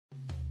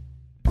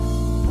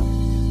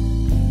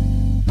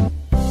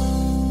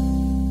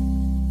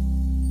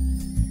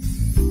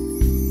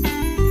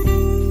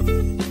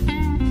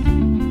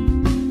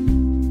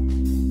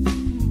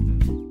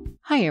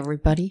Hi,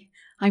 everybody.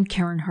 I'm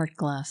Karen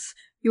Hartglass.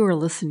 You are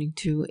listening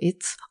to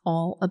It's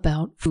All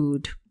About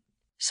Food.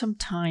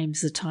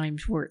 Sometimes the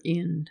times we're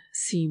in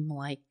seem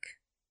like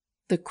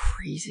the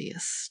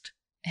craziest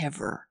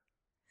ever.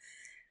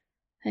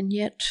 And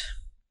yet,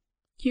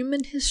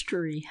 human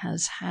history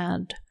has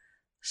had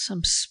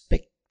some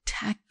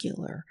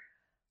spectacular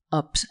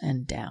ups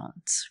and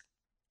downs.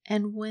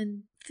 And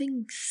when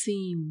things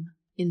seem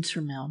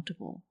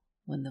insurmountable,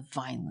 when the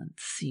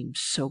violence seems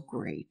so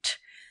great,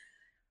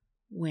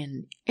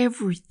 when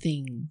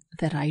everything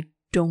that I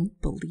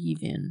don't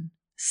believe in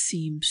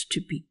seems to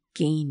be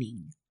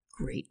gaining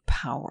great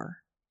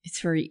power,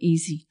 it's very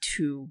easy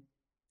to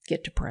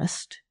get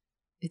depressed.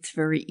 It's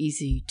very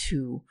easy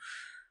to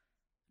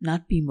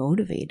not be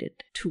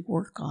motivated to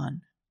work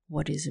on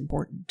what is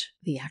important,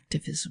 the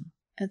activism.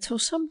 And so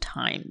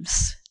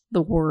sometimes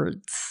the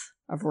words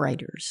of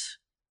writers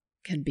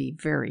can be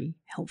very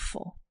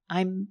helpful.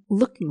 I'm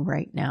looking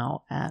right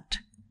now at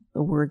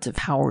the words of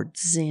Howard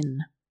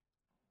Zinn,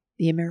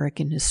 the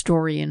American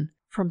historian,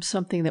 from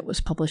something that was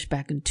published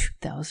back in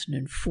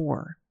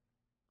 2004.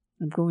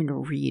 I'm going to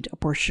read a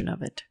portion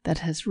of it that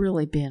has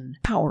really been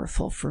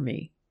powerful for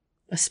me,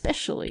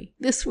 especially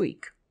this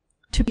week.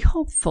 To be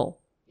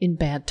hopeful in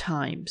bad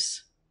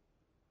times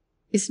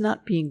is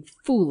not being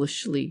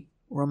foolishly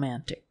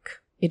romantic.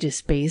 It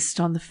is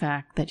based on the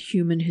fact that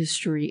human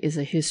history is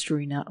a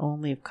history not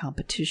only of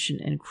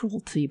competition and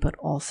cruelty, but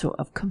also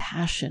of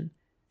compassion,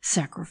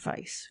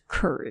 sacrifice,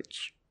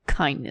 courage,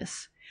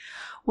 kindness.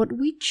 What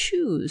we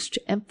choose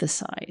to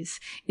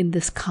emphasize in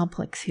this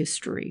complex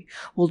history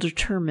will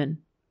determine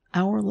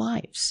our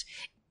lives.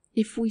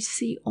 If we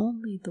see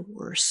only the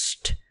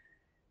worst,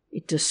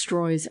 it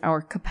destroys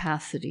our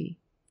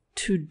capacity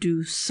to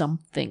do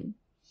something.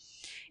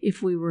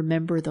 If we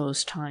remember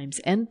those times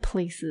and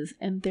places,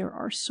 and there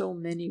are so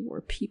many where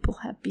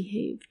people have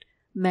behaved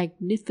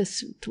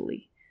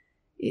magnificently,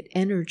 it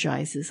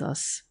energizes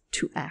us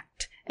to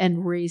act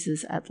and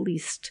raises at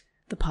least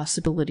the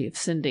possibility of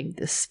sending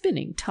the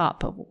spinning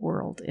top of a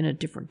world in a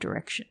different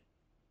direction.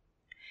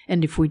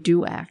 And if we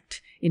do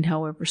act in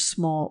however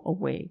small a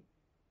way,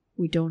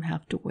 we don't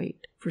have to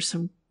wait for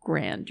some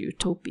grand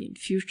utopian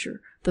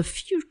future. The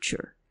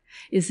future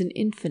is an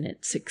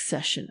infinite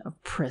succession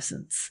of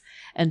presents,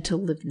 and to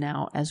live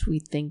now as we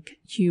think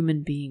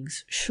human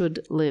beings should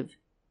live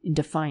in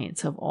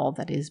defiance of all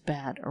that is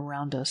bad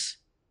around us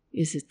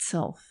is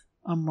itself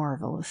a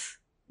marvelous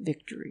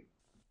victory.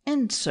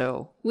 And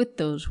so, with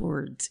those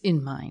words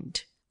in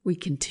mind, we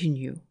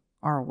continue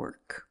our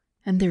work.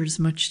 And there's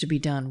much to be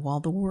done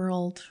while the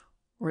world,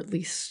 or at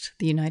least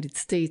the United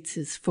States,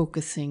 is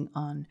focusing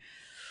on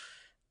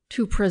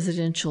 2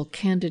 presidential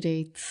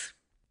candidates.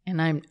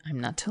 And I'm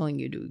not telling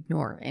you to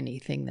ignore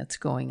anything that's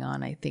going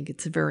on. I think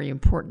it's a very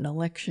important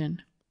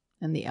election,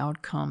 and the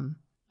outcome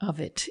of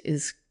it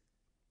is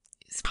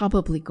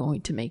probably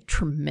going to make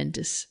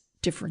tremendous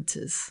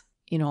differences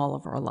in all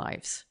of our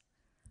lives.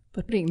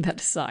 But putting that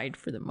aside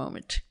for the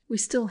moment, we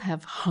still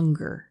have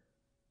hunger.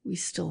 We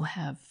still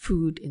have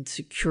food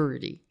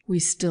insecurity. We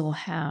still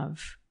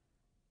have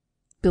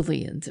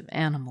billions of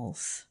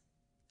animals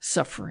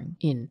suffering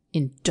in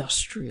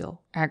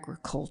industrial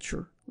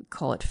agriculture. We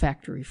call it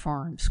factory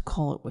farms,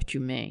 call it what you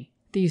may.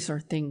 These are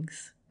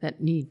things that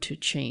need to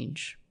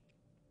change.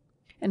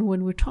 And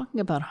when we're talking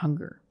about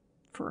hunger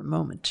for a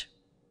moment,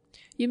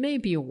 you may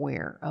be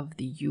aware of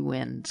the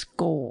UN's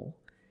goal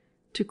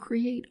to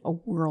create a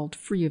world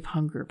free of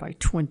hunger by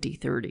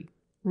 2030.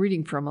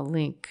 Reading from a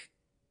link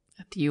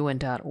at the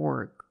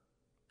UN.org,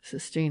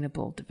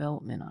 Sustainable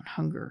Development on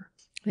Hunger,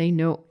 they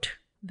note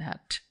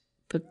that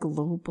the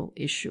global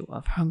issue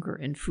of hunger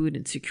and food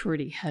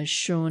insecurity has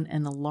shown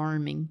an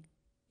alarming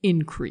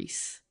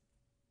increase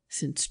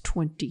since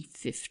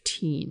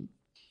 2015.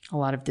 A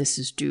lot of this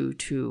is due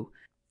to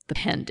the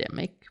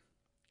pandemic,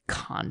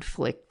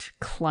 conflict,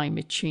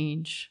 climate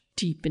change,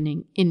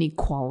 deepening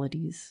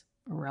inequalities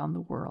around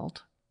the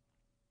world.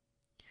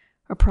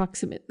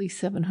 Approximately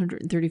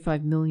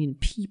 735 million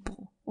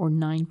people, or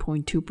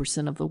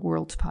 9.2% of the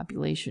world's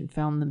population,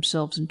 found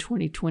themselves in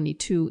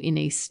 2022 in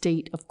a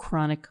state of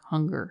chronic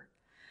hunger,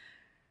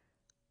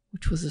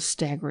 which was a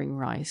staggering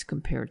rise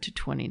compared to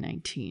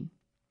 2019.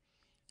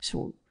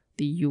 So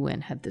the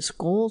UN had this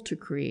goal to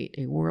create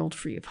a world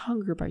free of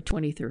hunger by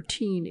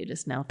 2013. It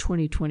is now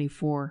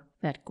 2024.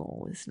 That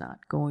goal is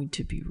not going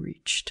to be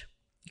reached.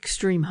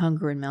 Extreme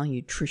hunger and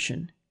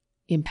malnutrition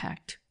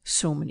impact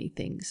so many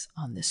things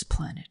on this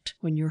planet.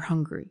 When you're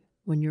hungry,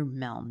 when you're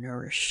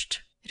malnourished,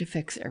 it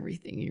affects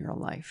everything in your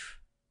life.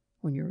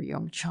 When you're a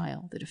young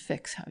child, it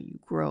affects how you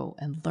grow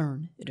and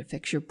learn. It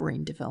affects your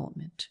brain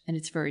development. And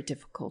it's very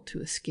difficult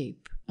to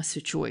escape a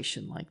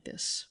situation like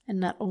this. And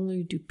not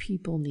only do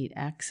people need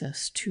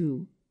access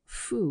to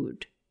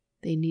food,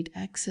 they need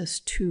access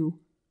to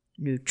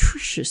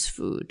nutritious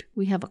food.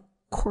 We have a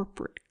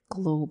corporate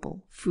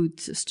global food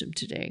system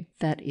today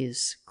that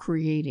is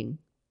creating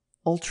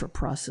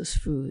ultra-processed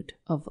food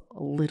of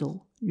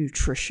little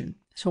nutrition.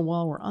 So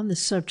while we're on the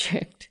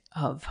subject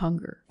of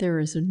hunger, there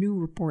is a new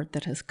report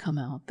that has come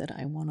out that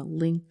I want to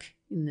link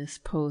in this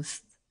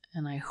post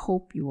and I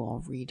hope you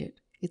all read it.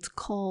 It's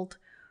called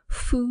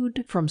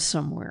Food from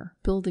Somewhere,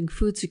 Building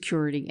Food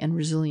Security and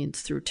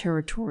Resilience Through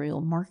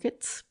Territorial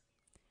Markets.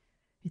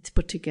 It's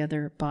put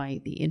together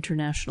by the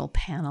International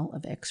Panel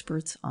of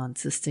Experts on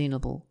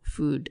Sustainable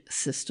Food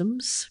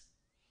Systems.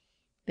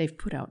 They've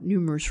put out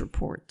numerous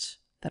reports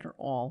that are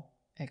all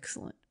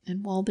excellent.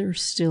 And while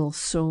there's still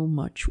so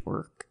much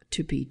work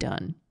to be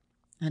done,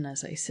 and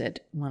as I said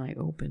when I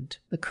opened,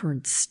 the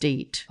current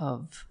state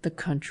of the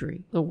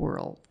country, the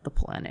world, the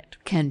planet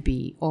can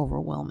be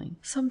overwhelming.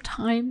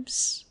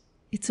 Sometimes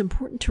it's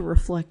important to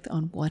reflect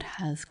on what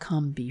has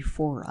come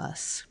before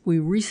us. We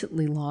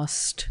recently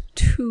lost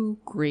two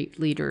great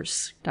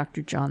leaders,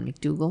 Dr. John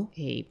McDougall,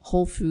 a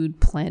whole food,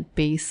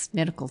 plant-based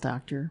medical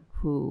doctor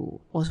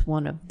who was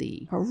one of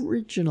the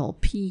original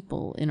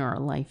people in our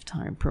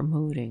lifetime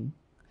promoting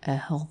a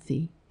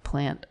healthy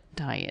plant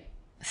diet.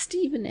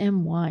 Stephen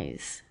M.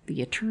 Wise,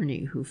 the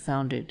attorney who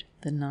founded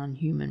the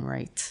Nonhuman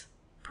Rights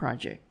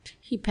Project.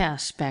 He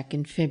passed back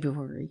in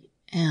February,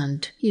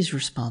 and he's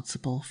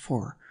responsible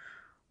for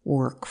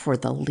work for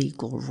the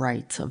legal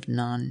rights of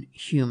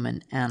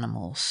non-human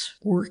animals,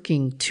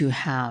 working to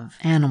have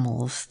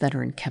animals that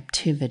are in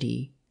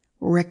captivity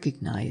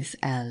recognized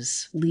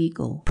as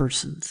legal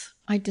persons.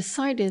 I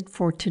decided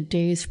for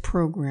today's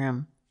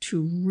program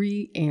to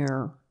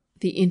re-air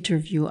the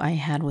interview I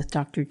had with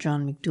Dr.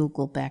 John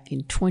McDougall back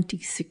in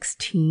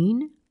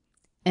 2016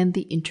 and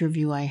the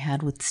interview I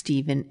had with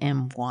Stephen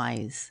M.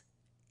 Wise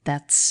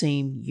that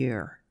same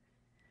year.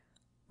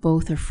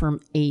 Both are from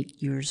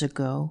 8 years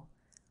ago.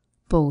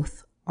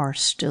 Both are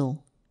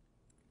still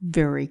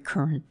very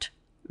current,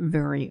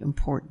 very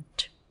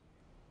important.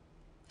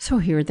 So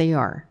here they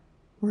are,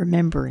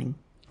 remembering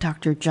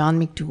Dr. John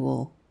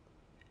McDougall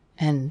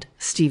and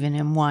Stephen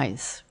M.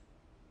 Wise.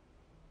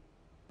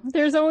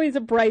 There's always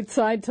a bright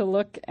side to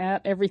look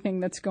at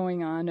everything that's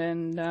going on,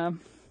 and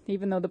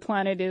even though the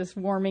planet is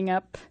warming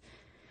up,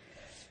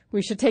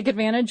 we should take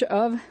advantage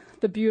of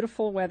the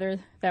beautiful weather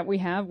that we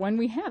have when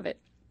we have it.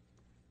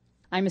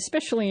 I'm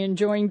especially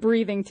enjoying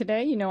breathing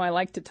today. You know, I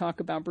like to talk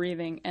about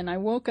breathing, and I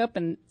woke up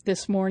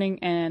this morning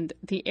and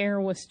the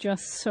air was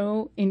just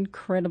so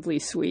incredibly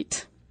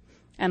sweet,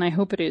 and I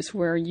hope it is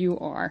where you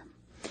are.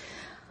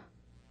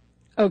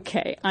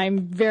 Okay, I'm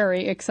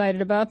very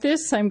excited about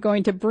this. I'm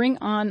going to bring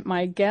on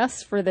my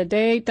guest for the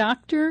day,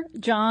 Dr.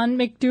 John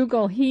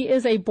McDougall. He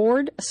is a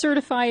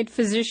board-certified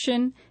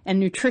physician and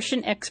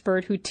nutrition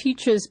expert who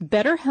teaches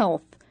better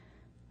health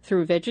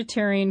through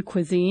vegetarian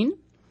cuisine.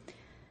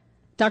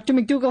 Dr.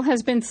 McDougall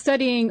has been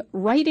studying,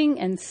 writing,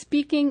 and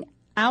speaking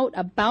out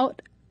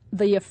about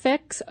the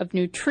effects of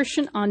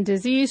nutrition on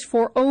disease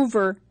for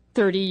over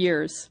 30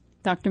 years.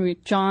 Dr.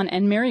 John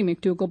and Mary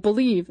McDougall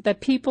believe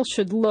that people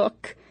should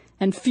look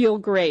and feel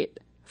great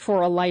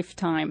for a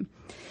lifetime.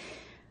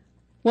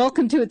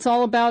 Welcome to It's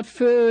All About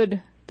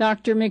Food,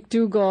 Dr.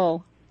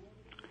 McDougall.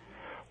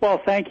 Well,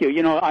 thank you.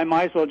 You know, I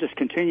might as well just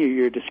continue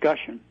your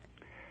discussion.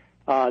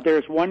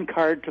 There's one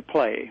card to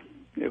play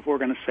if we're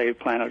going to save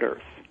planet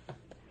Earth,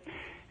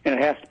 and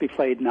it has to be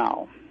played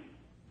now,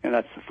 and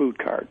that's the food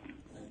card.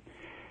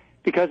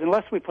 Because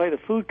unless we play the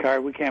food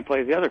card, we can't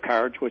play the other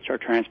cards, which are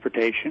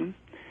transportation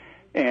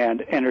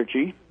and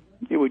energy.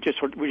 We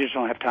just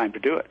don't have time to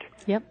do it.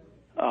 Yep.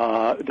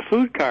 The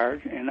food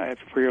card, and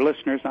for your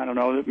listeners, I don't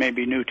know, that may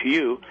be new to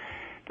you,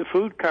 the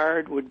food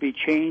card would be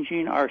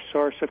changing our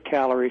source of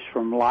calories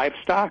from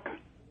livestock,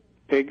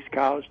 pigs,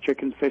 cows,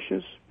 chickens,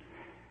 fishes,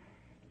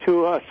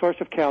 to a source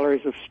of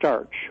calories of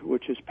starch,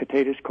 which is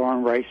potatoes,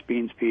 corn, rice,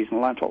 beans, peas,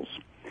 and lentils.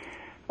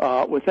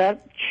 With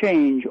that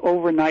change,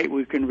 overnight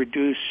we can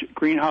reduce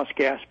greenhouse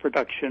gas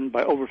production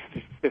by over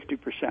 50%.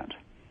 I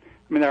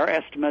mean, there are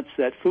estimates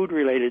that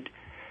food-related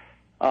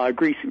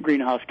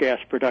greenhouse gas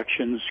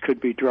productions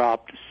could be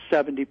dropped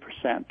 70%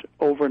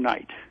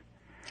 overnight.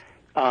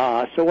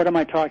 So what am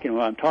I talking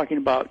about? I'm talking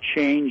about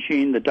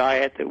changing the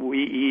diet that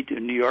we eat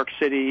in New York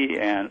City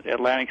and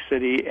Atlantic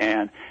City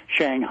and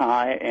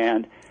Shanghai,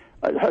 and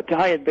a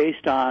diet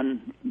based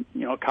on,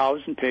 you know,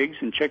 cows and pigs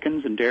and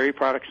chickens and dairy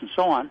products and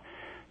so on,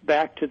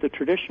 back to the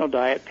traditional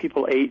diet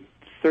people ate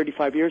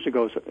 35 years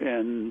ago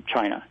in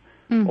China.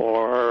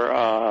 Or,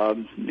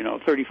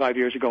 35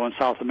 years ago in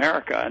South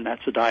America, and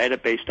that's a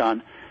diet based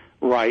on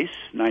rice.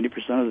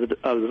 90%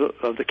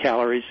 of the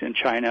calories in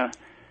China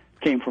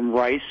came from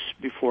rice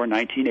before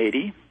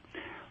 1980,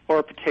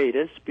 or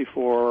potatoes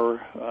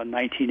before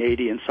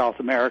 1980 in South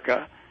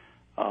America.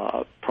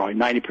 Probably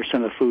 90%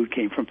 of the food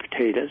came from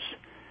potatoes.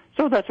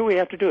 So that's what we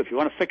have to do. If you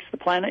want to fix the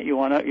planet, you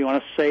want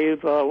to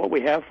save what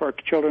we have for our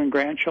children and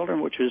grandchildren,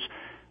 which is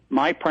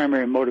my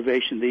primary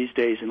motivation these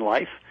days in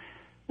life,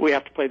 we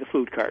have to play the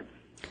food card.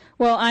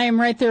 Well, I am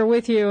right there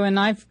with you, and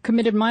I've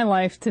committed my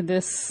life to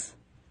this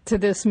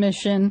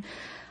mission.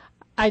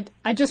 I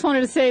just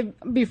wanted to say,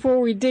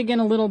 before we dig in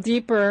a little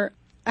deeper,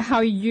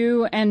 how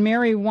you and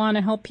Mary want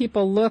to help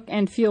people look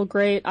and feel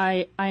great.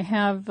 I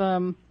have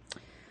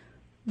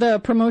the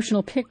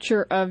promotional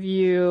picture of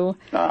you,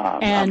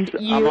 and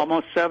I'm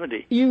almost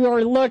 70. You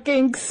are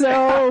looking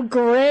so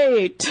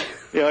great.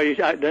 You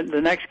know,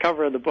 the next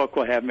cover of the book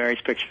will have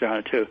Mary's picture on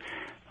it too.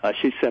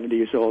 She's 70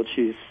 years old.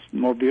 She's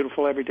more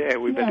beautiful every day.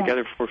 We've been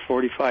together for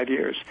 45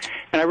 years.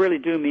 And I really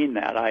do mean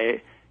that.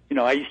 I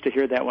used to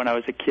hear that when I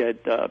was a kid.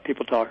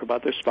 People talk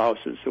about their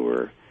spouses who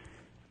were,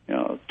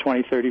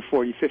 20, 30,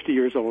 40, 50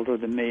 years older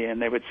than me,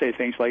 and they would say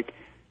things like,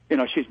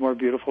 she's more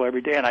beautiful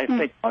every day. And I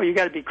think, you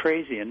got to be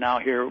crazy. And now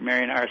here,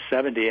 Mary and I are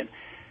 70, and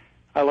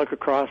I look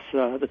across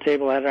the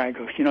table at her, and I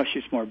go,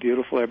 she's more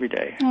beautiful every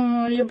day.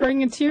 Oh, you're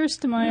bringing tears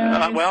to my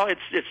eyes. Well,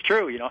 it's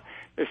true,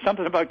 There's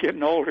something about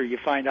getting older. You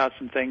find out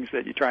some things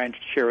that you try and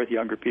share with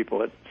younger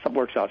people. It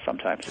works out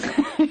sometimes.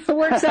 It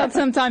works out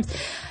sometimes.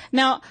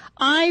 Now,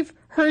 I've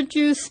heard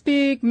you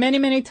speak many,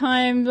 many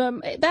times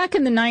back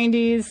in the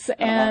 90s,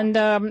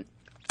 and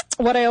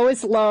what I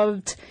always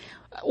loved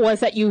was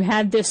that you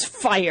had this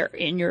fire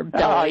in your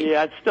belly. Oh,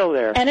 yeah, it's still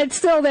there. And it's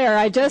still there.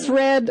 I just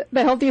read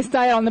The Healthiest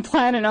Diet on the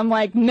Planet, and I'm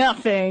like,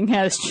 nothing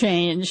has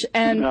changed.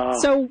 And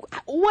so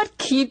what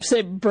keeps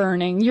it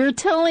burning? Your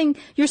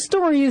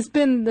story has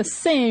been the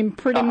same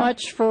pretty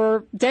much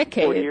for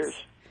decades. 40 years.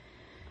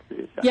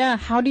 Yeah,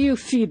 how do you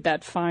feed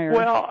that fire?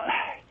 Well,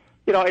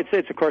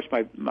 it's of course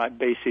my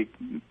basic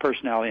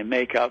personality and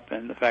makeup,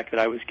 and the fact that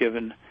I was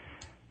given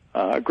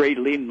a great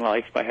lead in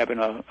life by having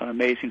an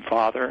amazing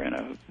father and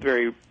a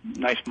very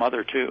nice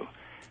mother too.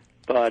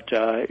 But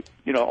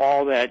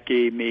all that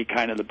gave me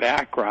kind of the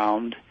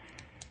background,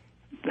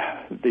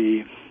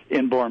 the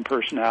inborn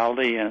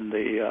personality, and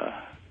the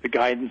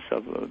guidance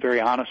of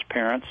very honest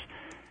parents.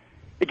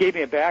 It gave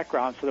me a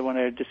background so that when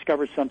I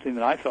discovered something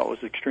that I felt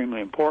was extremely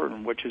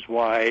important, which is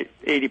why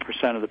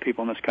 80% of the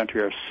people in this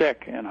country are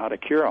sick and how to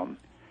cure them,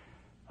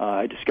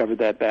 I discovered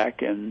that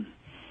back in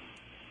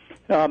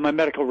my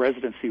medical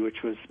residency,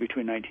 which was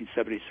between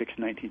 1976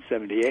 and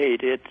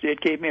 1978.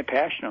 It gave me a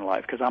passion in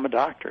life because I'm a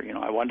doctor.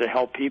 I wanted to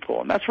help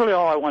people, and that's really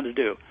all I wanted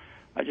to do.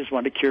 I just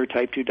wanted to cure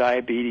type 2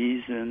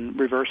 diabetes and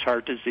reverse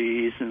heart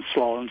disease and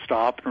slow and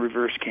stop and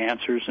reverse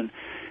cancers and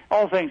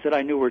all things that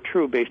I knew were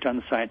true based on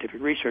the scientific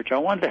research. I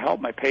wanted to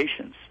help my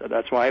patients. So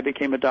that's why I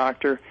became a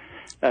doctor.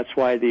 That's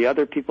why the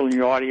other people in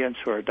your audience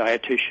who are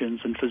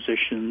dietitians and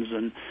physicians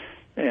and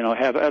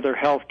have other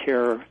health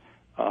care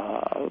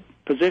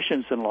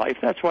positions in life,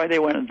 that's why they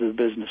went into the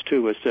business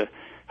too, was to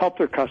help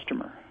their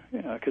customer,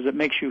 because it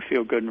makes you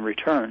feel good in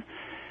return.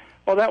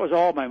 Well, that was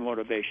all my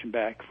motivation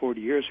back 40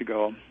 years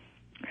ago,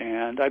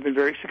 and I've been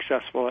very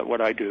successful at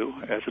what I do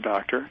as a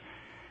doctor.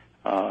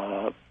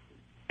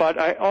 But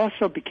I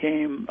also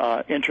became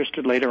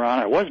interested later on.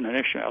 I wasn't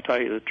initially, I'll tell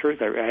you the truth.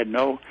 I had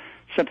no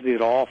sympathy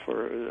at all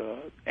for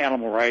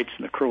animal rights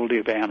and the cruelty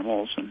of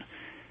animals. And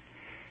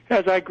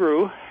as I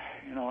grew,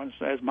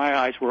 as my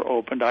eyes were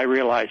opened, I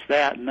realized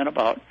that. And then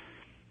about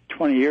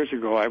 20 years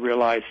ago, I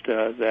realized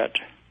that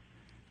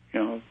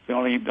the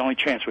only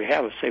chance we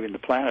have of saving the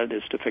planet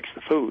is to fix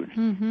the food.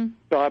 Mm-hmm.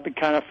 So I've been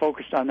kind of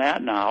focused on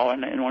that now.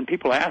 And when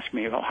people ask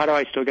me, well, how do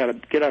I still got to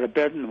get out of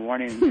bed in the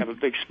morning and have a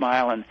big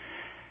smile and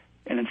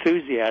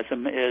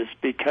enthusiasm, is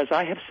because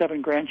I have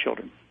 7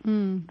 grandchildren.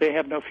 They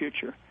have no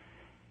future.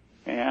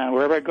 And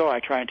wherever I go, I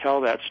try and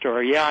tell that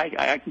story. Yeah,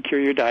 I can cure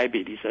your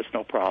diabetes. That's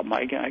no problem.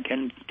 I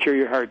can cure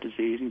your heart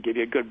disease and give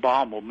you a good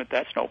bowel movement.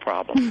 That's no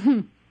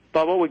problem.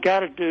 But what we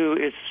got to do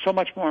is so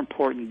much more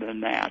important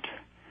than that.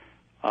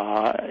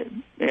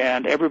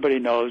 And everybody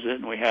knows it.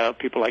 And we have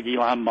people like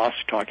Elon Musk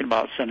talking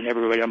about sending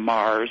everybody to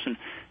Mars,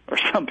 or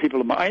some people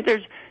to Mars.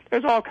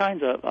 There's all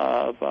kinds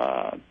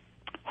of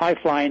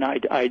high-flying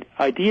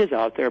ideas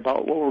out there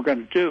about what we're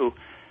going to do,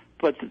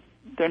 but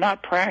they're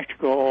not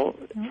practical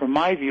from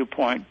my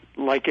viewpoint,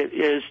 like it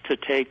is to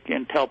take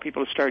and tell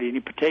people to start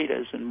eating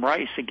potatoes and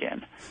rice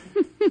again.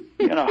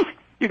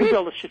 You can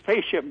build a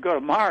spaceship and go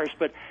to Mars,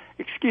 but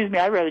excuse me,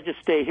 I'd rather just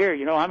stay here.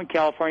 I'm in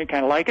California,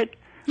 kind of like it.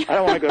 I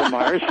don't want to go to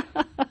Mars.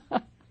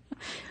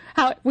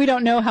 We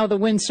don't know how the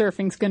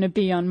windsurfing's going to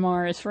be on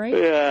Mars, right?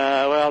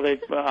 Yeah, well,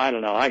 I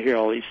don't know. I hear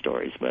all these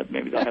stories, but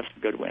maybe they'll have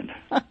some good wind.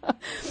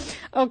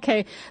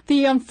 Okay.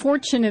 The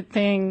unfortunate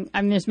thing,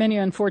 there's many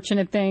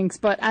unfortunate things,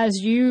 but as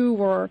you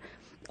were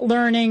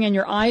learning and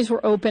your eyes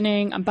were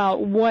opening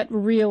about what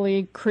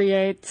really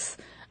creates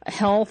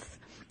health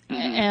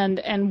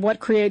and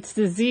what creates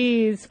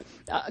disease,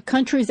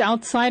 countries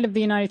outside of the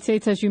United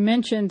States, as you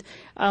mentioned,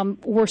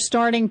 were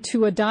starting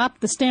to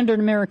adopt the standard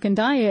American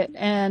diet,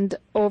 and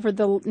over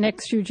the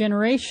next few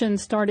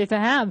generations started to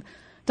have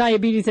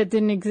diabetes that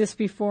didn't exist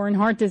before and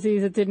heart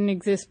disease that didn't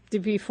exist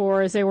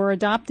before as they were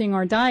adopting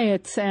our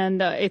diets. And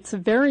it's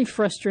very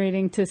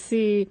frustrating to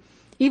see,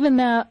 even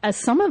though as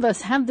some of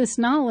us have this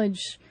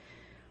knowledge,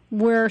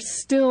 we're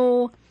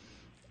still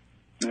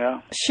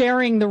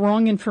sharing the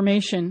wrong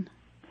information.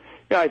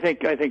 Yeah, I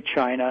think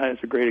China is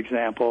a great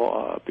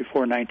example.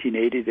 Before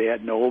 1980, they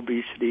had no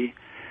obesity,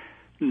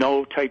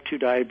 no type 2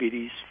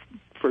 diabetes,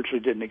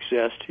 virtually didn't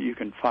exist. You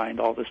can find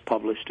all this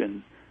published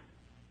in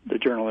the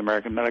Journal of the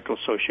American Medical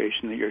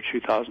Association in the year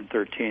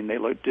 2013. They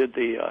did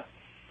the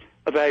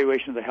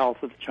evaluation of the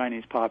health of the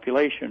Chinese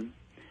population.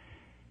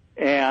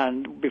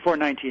 And before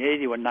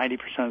 1980, when 90%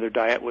 of their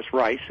diet was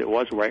rice, it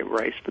was white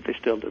rice, but they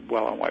still did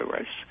well on white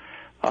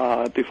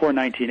rice. Before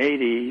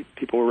 1980,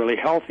 people were really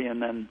healthy,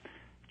 and then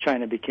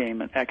China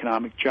became an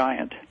economic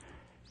giant.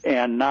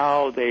 And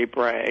now they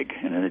brag,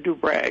 and they do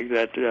brag,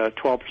 that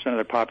 12% of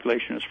their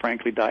population is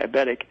frankly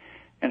diabetic,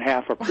 and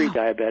half are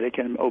pre-diabetic,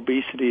 and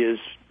obesity is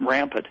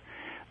rampant.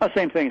 The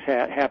same thing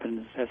has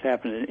happened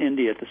in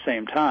India at the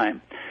same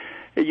time.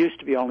 It used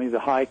to be only the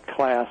high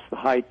class, the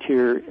high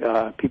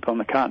tier people on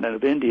the continent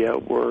of India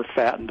were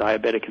fat and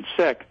diabetic and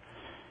sick.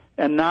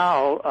 And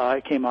now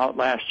it came out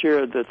last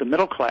year that the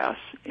middle class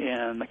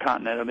in the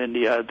continent of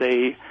India,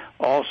 they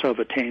also have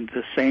attained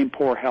the same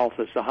poor health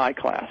as the high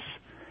class.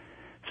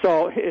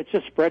 So it's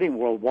just spreading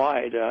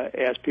worldwide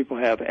as people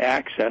have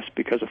access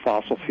because of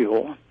fossil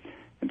fuel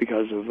and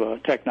because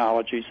of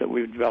technologies that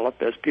we've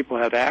developed. As people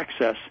have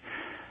access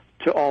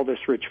to all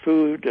this rich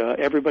food,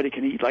 everybody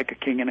can eat like a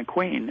king and a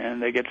queen,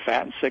 and they get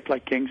fat and sick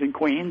like kings and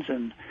queens,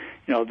 and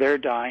they're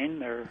dying,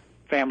 their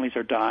families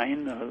are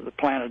dying, the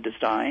planet is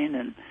dying,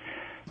 and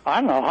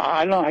I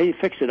don't know how you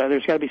fix it.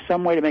 There's got to be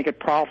some way to make it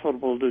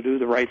profitable to do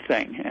the right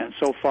thing, and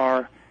so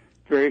far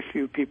very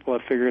few people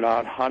have figured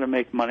out how to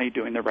make money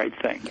doing the right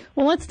thing.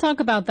 Well, let's talk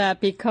about that,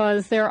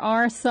 because there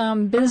are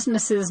some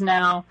businesses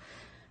now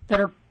that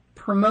are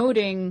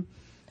promoting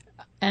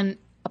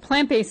a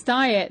plant-based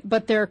diet,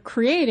 but they're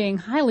creating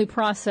highly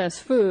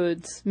processed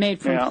foods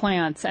made from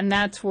plants, and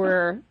that's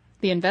where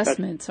the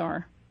investments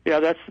are. Yeah,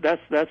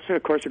 that's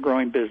of course a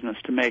growing business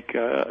to make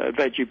a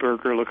veggie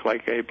burger look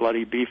like a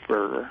bloody beef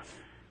burger.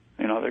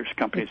 There's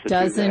companies that do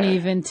that. Doesn't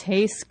even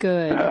taste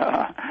good.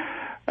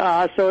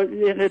 So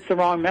it's the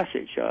wrong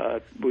message.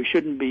 We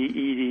shouldn't be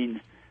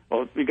eating.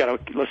 Well, you've got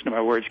to listen to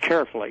my words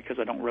carefully, because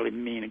I don't really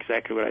mean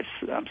exactly what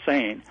I'm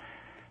saying.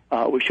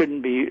 We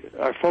shouldn't be.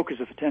 Our focus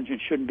of attention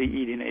shouldn't be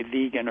eating a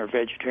vegan or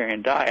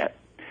vegetarian diet,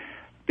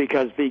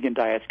 because vegan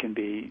diets can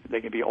be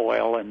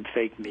oil and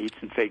fake meats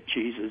and fake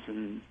cheeses,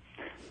 and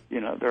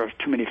there are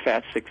too many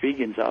fat, sick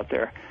vegans out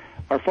there.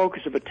 Our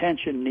focus of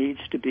attention needs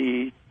to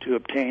be to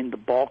obtain the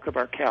bulk of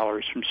our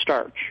calories from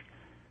starch.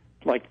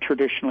 Like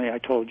traditionally, I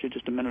told you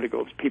just a minute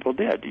ago, people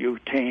did. You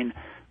obtain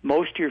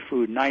most of your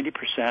food,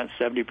 90%,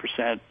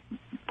 70%,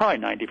 probably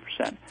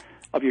 90%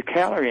 of your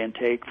calorie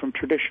intake from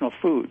traditional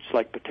foods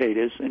like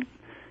potatoes and,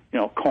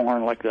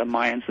 corn, like the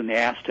Mayans and the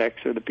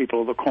Aztecs are the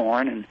people of the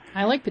corn. And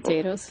I like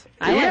potatoes.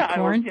 I like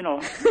corn.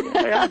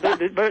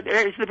 But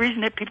the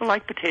reason that people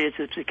like potatoes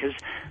is because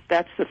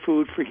that's the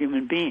food for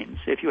human beings.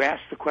 If you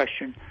ask the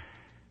question,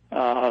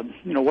 what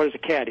does a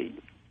cat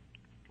eat?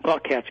 Well, a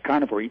cat's a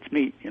carnivore, eats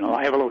meat.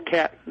 I have a little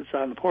cat that's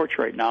on the porch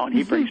right now, and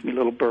he brings me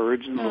little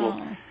birds and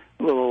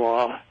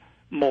little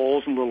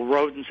moles and little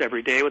rodents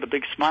every day with a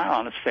big smile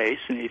on his face,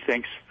 and he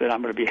thinks that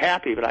I'm going to be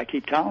happy. But I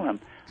keep telling him,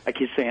 I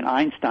keep saying,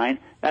 Einstein,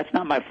 that's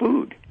not my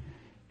food.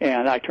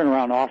 And I turn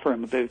around and offer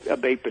him a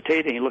baked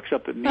potato, and he looks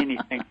up at me and he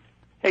thinks,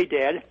 hey,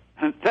 Dad,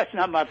 that's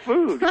not my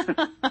food.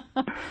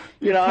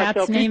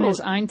 Cat's name is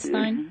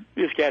Einstein?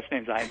 His cat's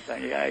name's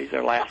Einstein. Yeah, he's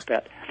our last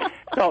pet.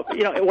 So,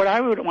 what I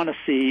would want to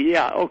see,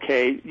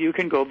 okay, you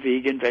can go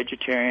vegan,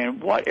 vegetarian,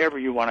 whatever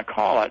you want to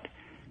call it.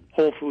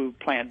 Whole food,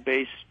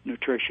 plant-based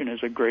nutrition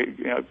is a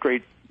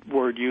great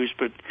word used,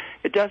 but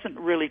it doesn't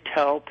really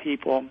tell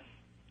people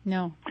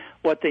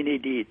what they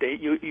need to eat.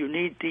 You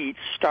need to eat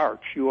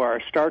starch. You are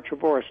a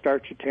starchivore, a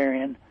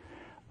starchitarian.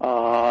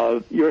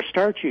 You're a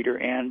starch eater,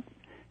 and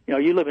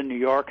you live in New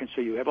York, and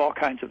so you have all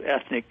kinds of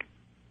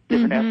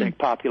different ethnic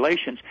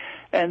populations,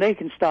 and they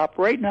can stop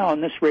right now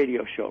on this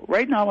radio show.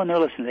 Right now when they're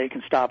listening, they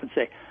can stop and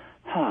say,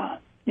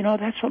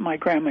 that's what my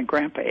grandma and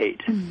grandpa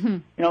ate.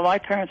 My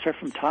parents are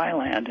from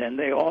Thailand, and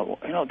they all,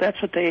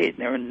 that's what they ate.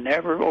 And they were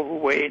never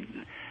overweight,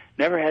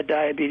 never had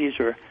diabetes.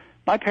 Or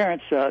my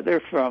parents,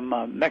 they're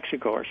from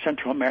Mexico or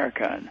Central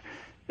America, and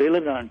they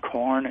lived on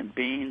corn and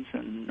beans,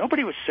 and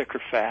nobody was sick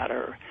or fat.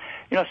 Or,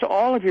 so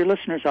all of your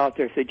listeners out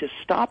there, if they just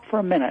stop for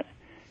a minute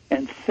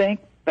and think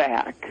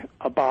back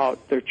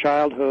about their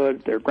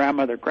childhood, their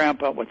grandma, their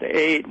grandpa, what they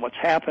ate, and what's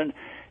happened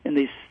in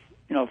these,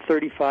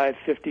 35,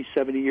 50,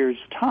 70 years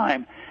of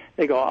time,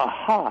 they go,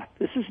 aha,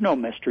 this is no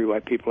mystery why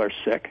people are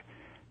sick.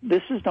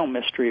 This is no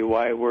mystery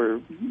why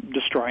we're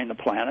destroying the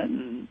planet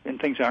and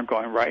things aren't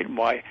going right, and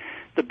why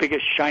the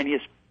biggest,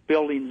 shiniest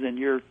buildings in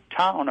your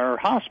town are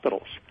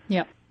hospitals.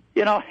 Yeah.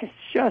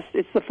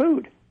 It's the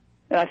food.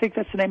 And I think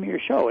that's the name of your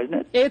show, isn't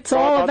it? It's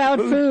all about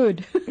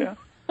food. Yeah.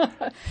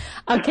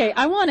 Okay,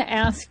 I want to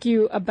ask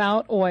you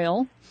about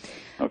oil.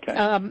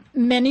 Okay.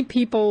 Many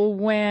people,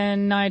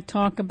 when I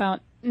talk about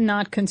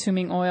not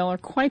consuming oil, are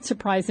quite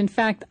surprised. In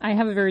fact, I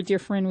have a very dear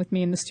friend with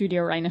me in the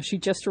studio right now. She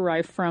just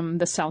arrived from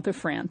the south of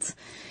France.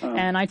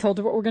 And I told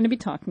her what we're going to be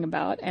talking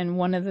about. And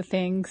one of the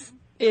things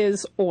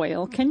is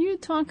oil. Can you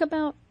talk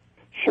about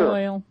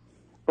oil?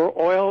 Well,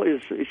 oil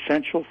is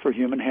essential for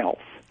human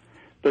health,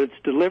 but it's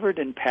delivered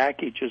in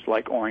packages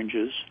like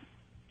oranges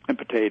and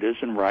potatoes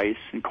and rice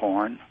and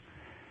corn.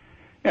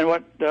 And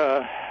what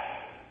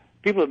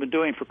people have been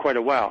doing for quite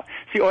a while.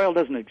 See, oil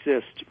doesn't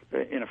exist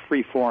in a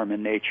free form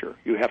in nature.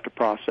 You have to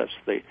process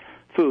the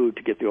food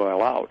to get the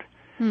oil out.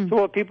 So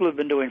what people have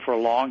been doing for a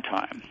long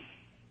time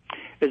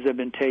is they've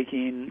been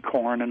taking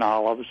corn and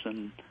olives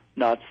and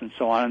nuts and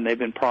so on, and they've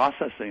been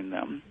processing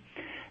them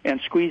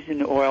and squeezing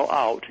the oil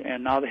out,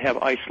 and now they have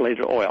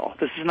isolated oil.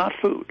 This is not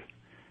food.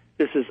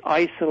 This is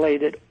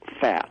isolated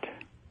fat.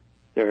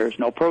 There's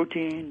no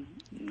protein,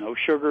 no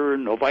sugar,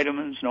 no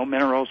vitamins, no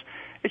minerals.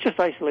 It's just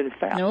isolated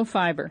fat. No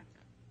fiber.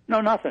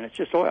 No, nothing. It's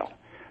just oil.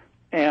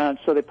 And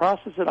so they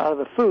process it out of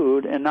the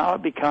food, and now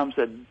it becomes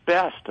at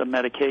best a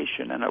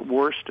medication and at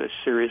worst a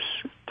serious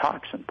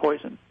toxin,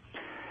 poison.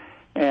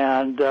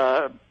 And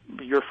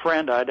your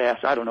friend, I'd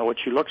ask, I don't know what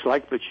she looks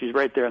like, but she's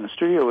right there in the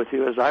studio with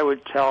you, as I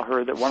would tell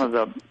her that one of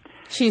the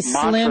She's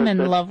slim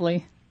and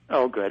lovely.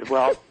 Oh, good.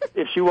 Well,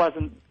 if she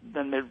wasn't,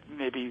 then it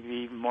maybe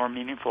be more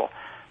meaningful.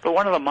 But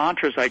one of the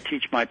mantras I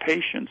teach my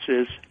patients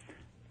is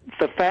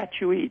the fat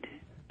you eat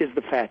is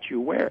the fat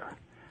you wear.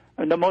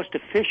 And the most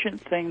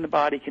efficient thing the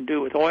body can do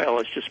with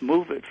oil is just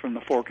move it from the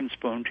fork and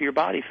spoon to your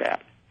body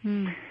fat.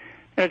 And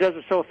it does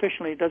it so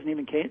efficiently, it doesn't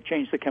even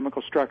change the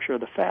chemical structure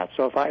of the fat.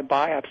 So if I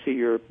biopsy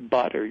your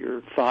butt or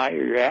your thigh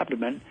or your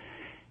abdomen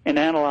and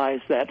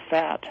analyze that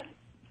fat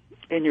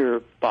in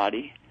your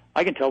body,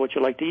 I can tell what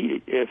you like to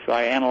eat. If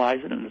I analyze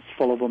it and it's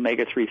full of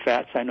omega-3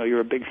 fats, I know you're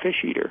a big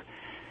fish eater.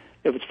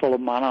 If it's full of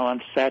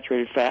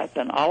monounsaturated fat,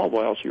 then olive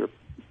oil is your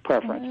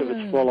preference. If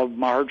it's full of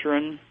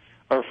margarine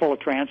or full of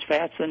trans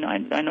fats, then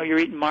I know you're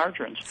eating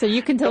margarines. So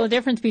you can tell the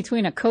difference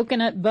between a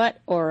coconut butt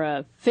or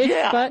a fish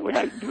butt?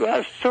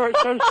 Yeah, so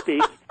to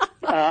speak.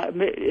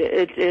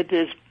 It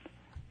is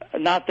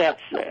not that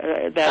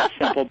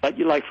simple, but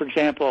you like, for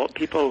example,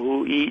 people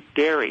who eat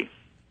dairy.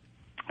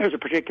 There's a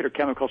particular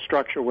chemical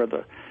structure where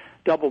the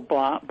double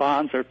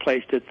bonds are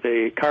placed at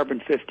the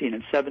carbon 15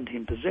 and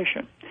 17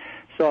 position.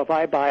 So if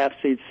I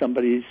biopsied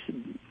somebody's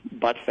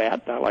butt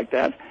fat, like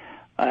that,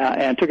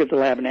 and took it to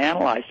the lab and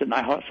analyzed it, and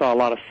I saw a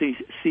lot of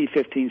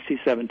C15,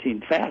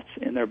 C17 fats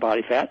in their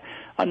body fat,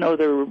 I know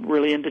they're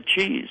really into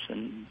cheese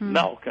and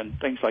milk and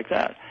things like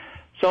that.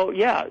 So,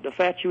 yeah, the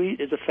fat you eat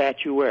is the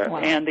fat you wear. Wow.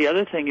 And the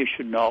other thing you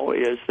should know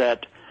is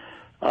that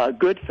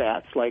good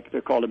fats, like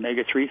they're called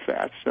omega-3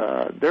 fats,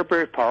 they're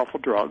very powerful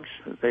drugs.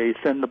 They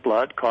thin the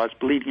blood, cause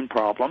bleeding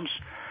problems.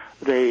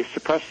 They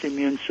suppress the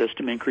immune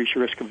system, increase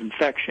your risk of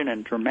infection,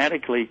 and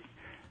dramatically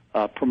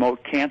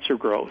promote cancer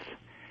growth.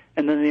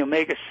 And then the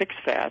omega-6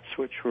 fats,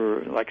 which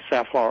were like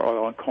safflower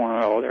oil and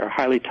corn oil, they're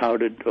highly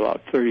touted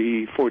about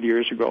 30, 40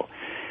 years ago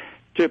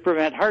to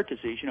prevent heart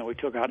disease. You know, we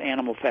took out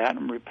animal fat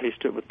and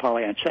replaced it with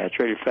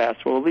polyunsaturated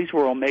fats. Well, these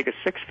were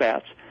omega-6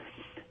 fats.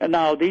 And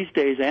now these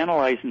days,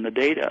 analyzing the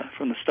data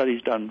from the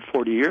studies done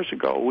 40 years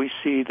ago, we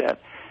see that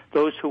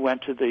those who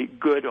went to the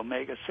good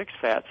omega-6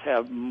 fats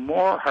have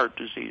more heart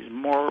disease,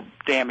 more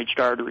damaged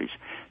arteries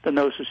than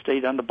those who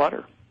stayed on the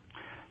butter.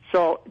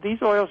 So these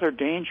oils are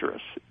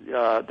dangerous.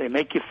 They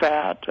make you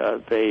fat.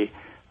 They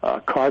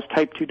cause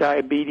type 2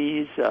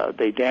 diabetes.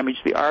 They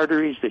damage the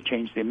arteries. They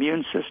change the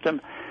immune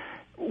system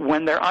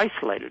when they're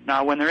isolated.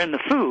 Now, when they're in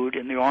the food,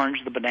 in the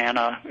orange, the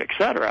banana,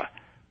 etc.,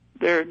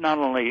 they're not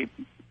only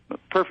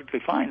perfectly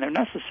fine, they're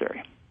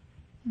necessary.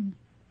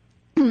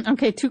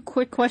 Okay, two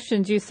quick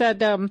questions. You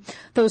said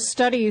those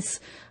studies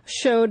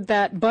showed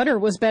that butter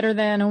was better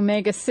than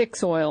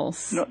omega-6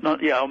 oils.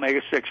 Yeah,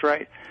 omega-6,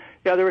 right.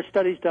 Yeah, there were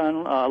studies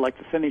done, like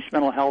the Finnish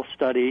mental health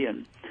study,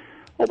 and a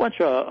whole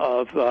bunch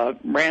of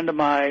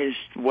randomized,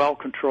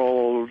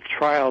 well-controlled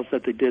trials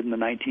that they did in the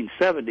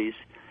 1970s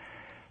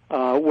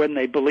when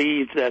they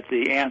believed that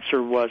the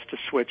answer was to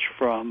switch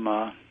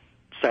from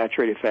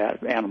saturated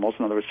fat animals.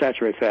 In other words,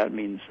 saturated fat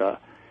means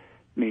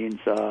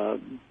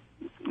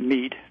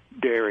meat,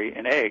 dairy,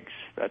 and eggs.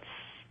 That's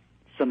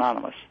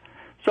synonymous.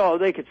 So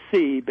they could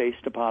see,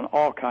 based upon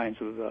all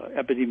kinds of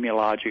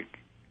epidemiologic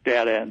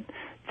data and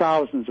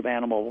thousands of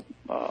animal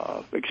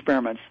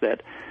experiments,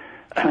 that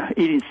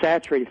eating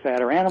saturated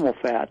fat or animal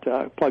fat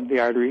plugged the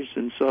arteries,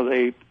 and so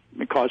they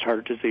cause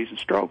heart disease and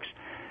strokes.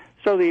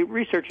 So the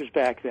researchers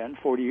back then,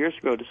 40 years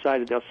ago,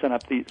 decided they'll set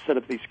up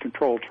these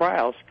controlled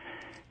trials,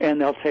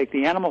 and they'll take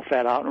the animal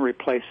fat out and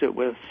replace it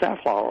with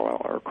safflower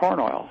oil or corn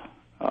oil,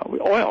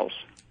 oils,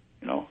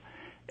 you know.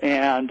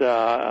 And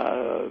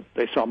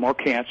they saw more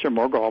cancer,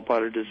 more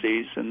gallbladder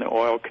disease in the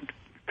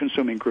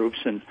oil-consuming groups.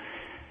 And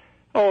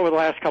over the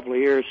last couple of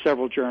years,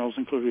 several journals,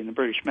 including the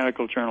British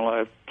Medical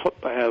Journal,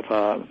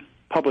 have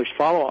published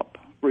follow-up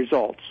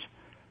results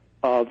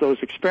of those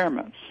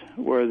experiments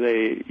where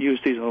they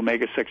used these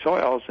omega-6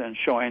 oils and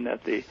showing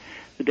that the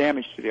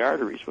damage to the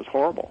arteries was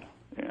horrible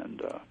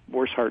and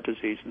worse heart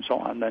disease and so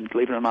on than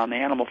leaving them on the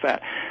animal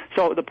fat.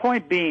 So the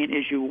point being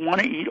is you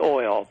want to eat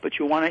oil, but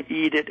you want to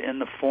eat it in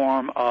the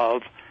form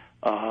of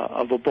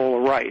a bowl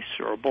of rice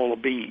or a bowl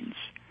of beans,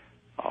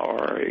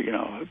 or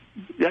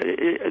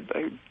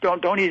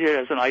don't eat it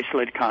as an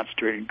isolated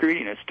concentrated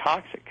ingredient. It's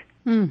toxic.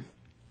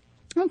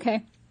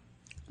 Okay,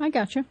 I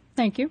got you.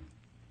 Thank you.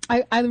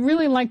 I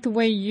really like the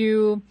way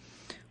you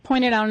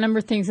pointed out a number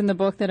of things in the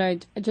book that I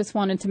just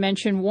wanted to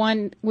mention.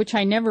 One, which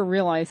I never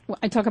realized,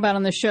 I talk about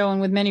on the show and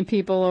with many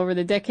people over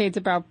the decades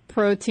about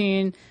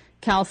protein,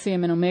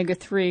 calcium, and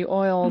omega-3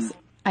 oils.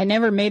 I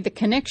never made the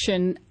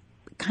connection,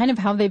 kind of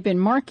how they've been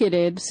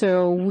marketed.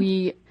 So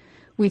we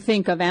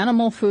think of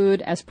animal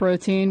food as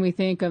protein, we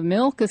think of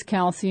milk as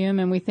calcium,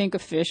 and we think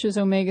of fish as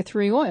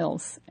omega-3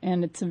 oils.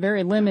 And it's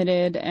very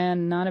limited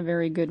and not a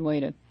very good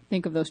way to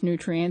think of those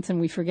nutrients, and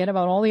we forget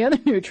about all the other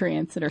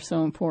nutrients that are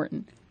so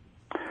important.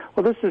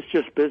 Well, this is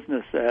just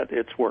business at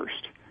its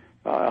worst.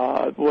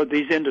 Well,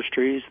 these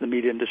industries, the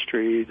meat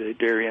industry, the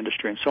dairy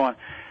industry, and so on,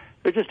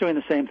 they're just doing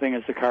the same thing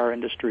as the car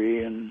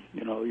industry and,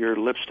 your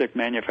lipstick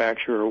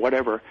manufacturer or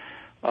whatever.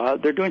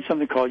 They're doing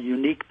something called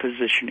unique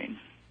positioning.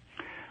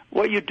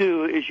 What you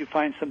do is you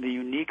find something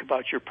unique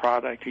about your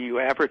product and you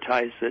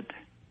advertise it,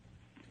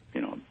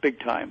 big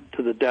time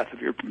to the death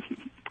of your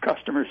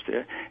customers,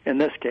 in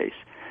this case.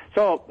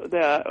 So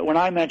when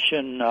I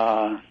mention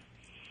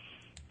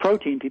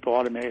protein, people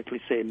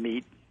automatically say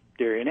meat,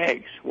 dairy, and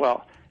eggs.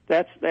 Well,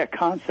 that's that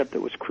concept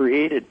that was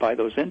created by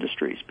those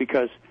industries,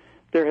 because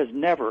there has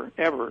never,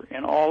 ever,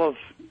 in all of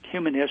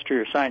human history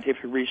or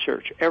scientific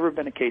research, ever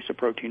been a case of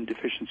protein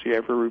deficiency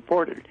ever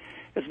reported.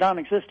 It's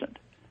non-existent,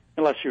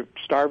 unless you're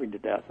starving to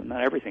death, and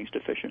then everything's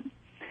deficient.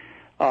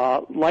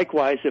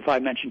 Likewise, if I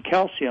mention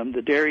calcium,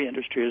 the dairy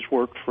industry has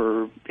worked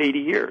for 80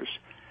 years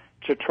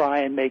to try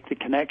and make the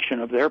connection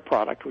of their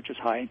product, which is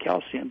high in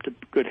calcium, to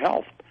good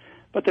health.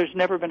 But there's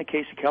never been a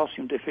case of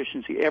calcium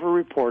deficiency ever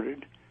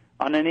reported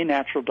on any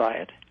natural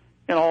diet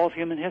in all of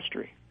human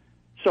history.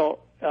 So,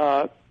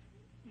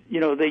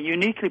 they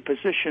uniquely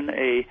position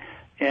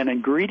an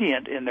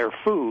ingredient in their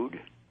food.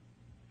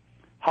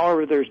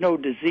 However, there's no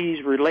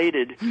disease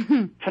related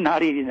to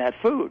not eating that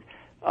food.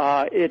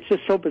 It's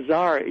just so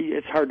bizarre,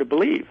 it's hard to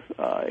believe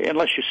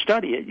unless you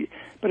study it.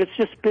 But it's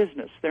just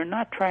business. They're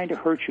not trying to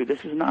hurt you.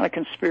 This is not a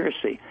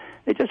conspiracy.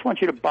 They just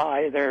want you to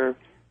buy their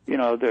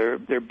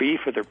beef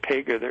or their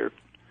pig or their,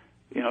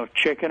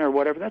 chicken or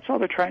whatever. That's all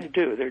they're trying to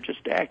do. They're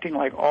just acting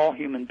like all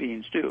human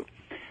beings do.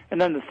 And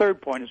then the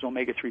third point is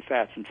omega-3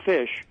 fats in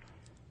fish.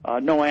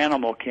 No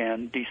animal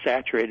can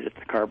desaturate it at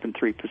the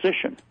carbon-3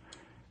 position.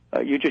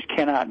 You just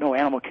cannot. No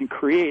animal can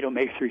create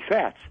omega-3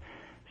 fats.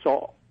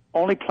 So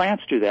only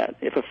plants do that.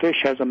 If a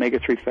fish has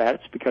omega-3 fat,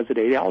 it's because it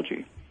ate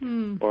algae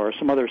or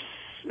some other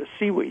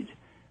seaweed,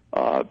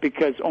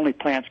 because only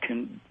plants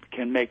can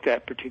make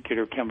that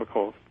particular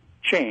chemical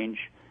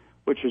change,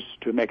 which is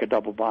to make a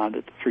double bond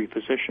at the 3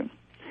 position.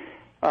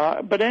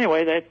 But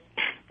anyway,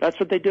 that's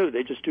what they do.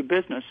 They just do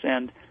business,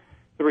 and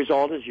the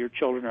result is your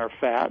children are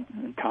fat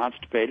and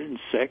constipated and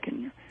sick,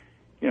 and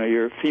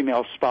your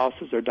female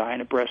spouses are dying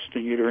of breast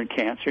and uterine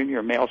cancer, and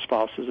your male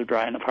spouses are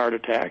dying of heart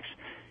attacks,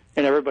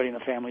 and everybody in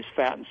the family is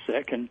fat and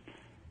sick,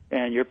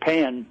 and you're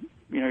paying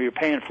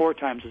 4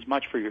 times as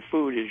much for your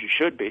food as you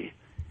should be,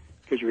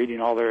 because you're eating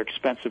all their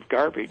expensive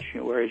garbage,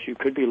 whereas you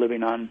could be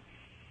living on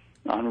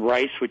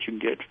rice, which you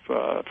can get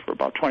for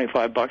about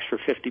 $25 for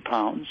 50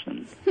 pounds,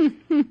 and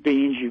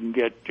beans you can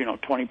get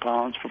 20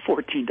 pounds for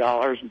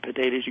 $14, and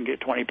potatoes you can get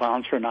 20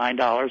 pounds for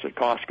 $9 at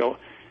Costco.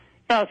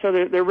 So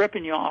they're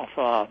ripping you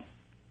off.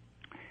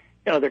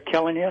 They're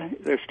killing you.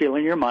 They're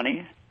stealing your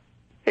money.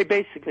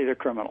 Basically, they're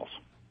criminals.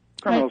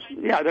 Criminals,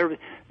 yeah,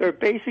 they're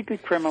basically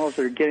criminals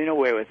that are getting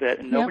away with it,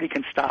 and nobody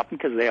can stop them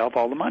because they have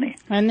all the money.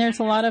 And there's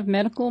a lot of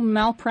medical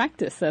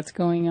malpractice that's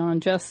going on,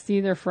 just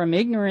either from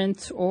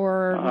ignorance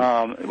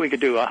or... we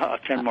could do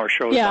 10 more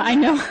shows. Yeah, on I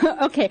that. know.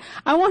 Okay,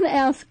 I want to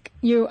ask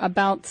you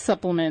about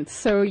supplements.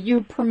 So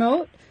you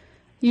promote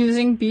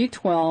using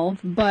B12,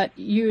 but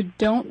you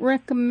don't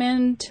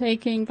recommend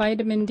taking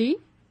vitamin D?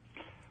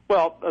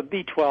 Well,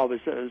 B12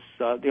 is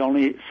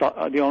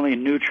the only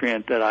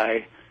nutrient that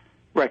I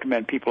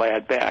recommend people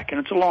add back, and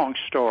it's a long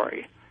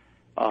story.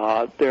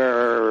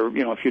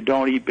 If you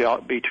don't eat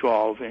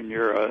B12 and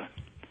you're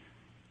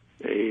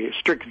a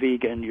strict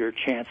vegan, your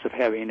chance of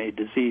having a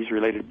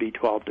disease-related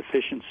B12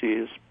 deficiency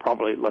is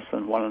probably less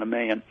than 1 in a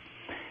million.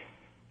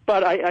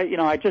 But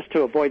I just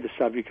to avoid the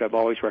subject, I've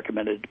always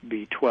recommended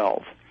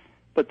B12.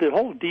 But the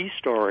whole D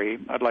story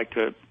I'd like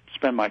to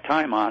spend my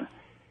time on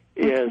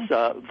is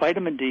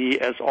vitamin D,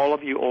 as all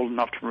of you old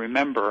enough to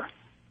remember,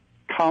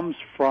 comes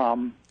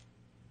from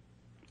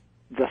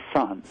the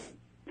sun.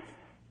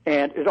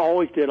 And it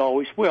always did,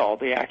 always will.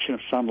 The action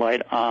of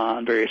sunlight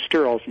on various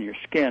sterols in your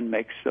skin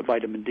makes the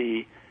vitamin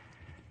D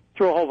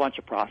through a whole bunch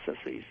of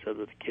processes, so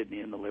that the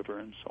kidney and the liver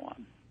and so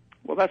on.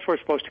 Well, that's where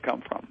it's supposed to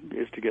come from,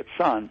 is to get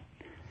sun.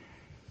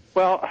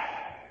 Well,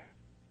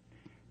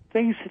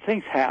 things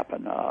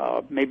happen.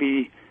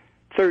 Maybe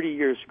 30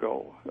 years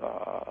ago,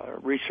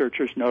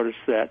 researchers noticed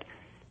that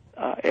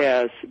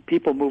as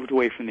people moved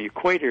away from the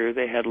equator,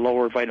 they had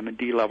lower vitamin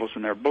D levels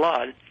in their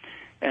blood,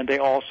 and they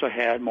also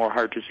had more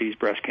heart disease,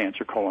 breast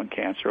cancer, colon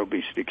cancer,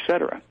 obesity,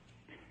 etc.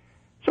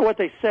 So what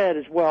they said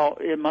is, well,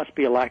 it must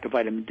be a lack of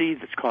vitamin D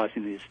that's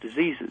causing these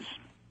diseases,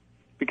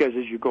 because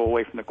as you go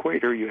away from the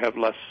equator, you have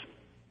less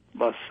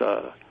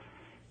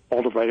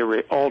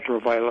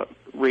ultraviolet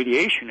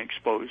radiation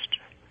exposed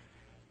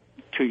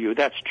to you.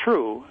 That's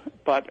true,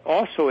 but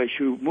also as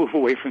you move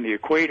away from the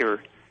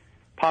equator,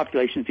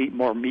 populations eat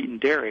more meat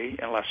and dairy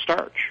and less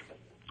starch,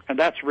 and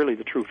that's really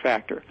the true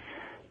factor.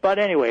 But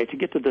anyway, to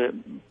get to the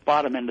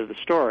bottom end of the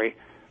story,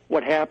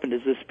 what happened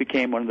is this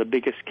became one of the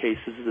biggest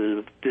cases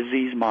of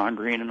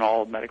disease-mongering in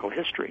all of medical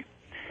history.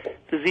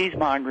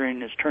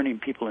 Disease-mongering is turning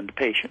people into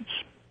patients.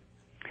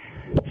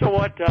 So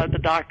what the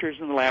doctors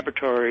and the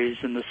laboratories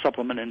and the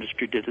supplement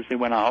industry did is they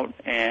went out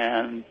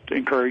and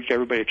encouraged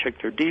everybody to check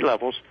their D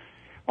levels.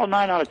 Well,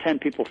 9 out of 10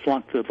 people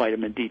flunked the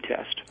vitamin D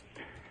test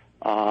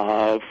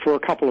for a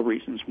couple of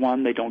reasons.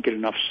 One, they don't get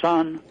enough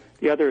sun.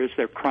 The other is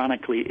they're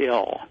chronically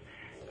ill.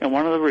 And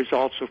one of the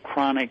results of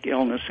chronic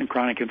illness and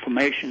chronic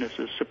inflammation is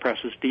it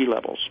suppresses D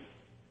levels.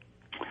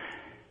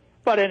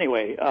 But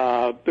anyway,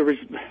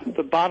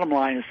 the bottom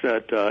line is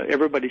that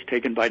everybody's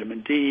taking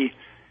vitamin D.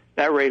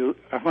 That rate,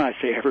 when I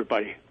say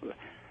everybody,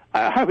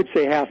 I would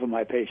say half of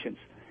my patients.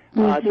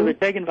 So they're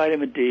taking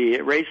vitamin D.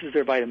 It raises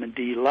their vitamin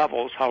D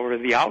levels. However,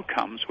 the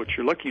outcomes, which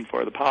you're looking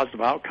for, the positive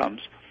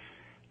outcomes,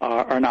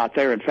 are not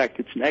there. In fact,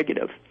 it's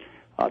negative.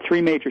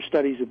 3 major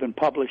studies have been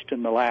published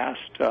in the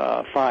last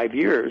 5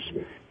 years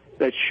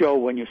that show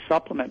when you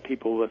supplement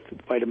people with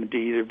vitamin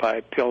D, either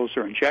by pills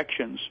or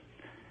injections,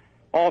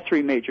 all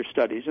 3 major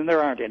studies, and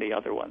there aren't any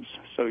other ones,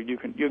 so you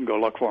can go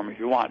look for them if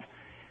you want.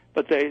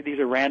 But these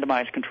are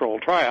randomized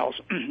controlled trials.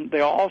 They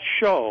all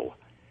show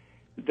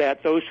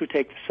that those who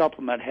take the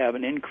supplement have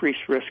an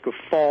increased risk of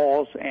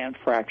falls and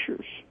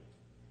fractures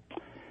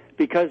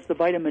because the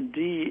vitamin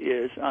D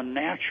is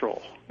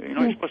unnatural. You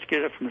know, you're supposed to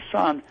get it from the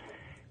sun,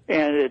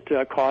 and it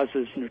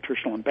causes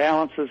nutritional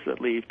imbalances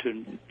that lead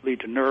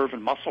to nerve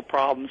and muscle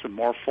problems and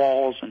more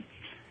falls, and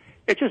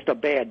it's just a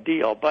bad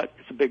deal, but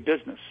it's a big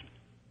business.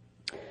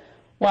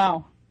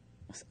 Wow.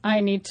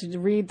 I need to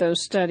read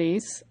those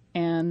studies,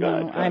 and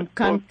I'm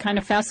kind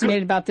of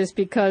fascinated about this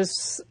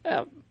because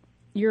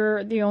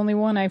you're the only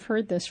one I've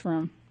heard this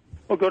from.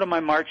 Well, go to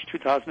my March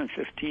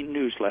 2015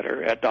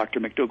 newsletter at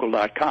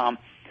drmcdougall.com,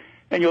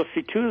 and you'll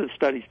see 2 of the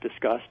studies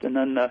discussed. And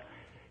then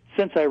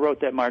since I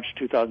wrote that March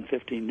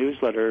 2015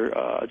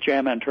 newsletter,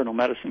 JAMA Internal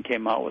Medicine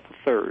came out with a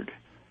 3rd.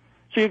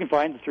 So you can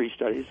find the 3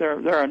 studies.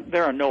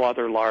 There are no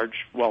other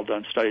large,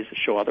 well-done studies that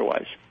show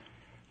otherwise.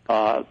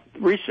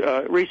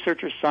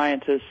 Researchers,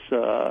 scientists,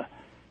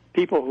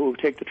 people who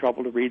take the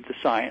trouble to read the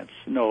science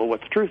know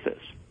what the truth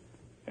is.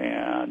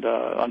 And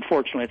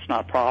unfortunately, it's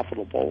not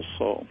profitable,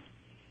 so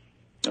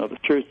the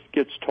truth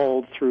gets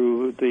told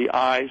through the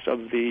eyes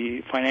of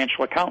the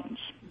financial accountants.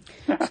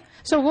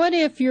 So what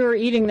if you're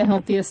eating the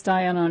healthiest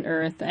diet on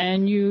earth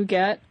and you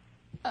get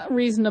a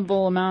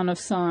reasonable amount of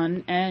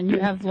sun and you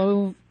have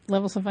low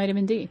levels of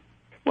vitamin D?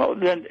 Well,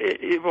 then,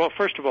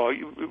 first of all,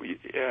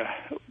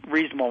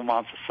 reasonable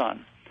amounts of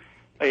sun.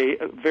 A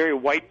very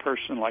white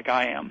person like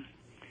I am,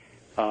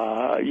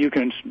 you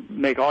can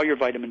make all your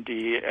vitamin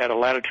D at a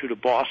latitude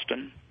of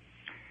Boston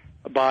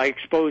by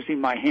exposing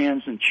my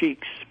hands and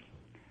cheeks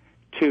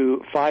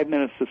to 5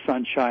 minutes of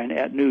sunshine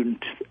at noon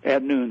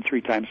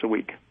 3 times a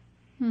week.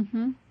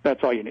 Mm-hmm.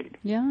 That's all you need.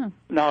 Yeah.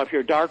 Now, if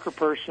you're a darker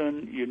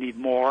person, you need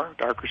more,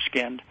 darker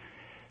skinned.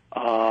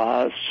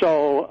 You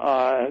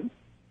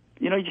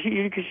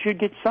should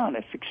get sun.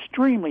 It's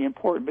extremely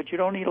important, but you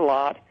don't need a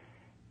lot.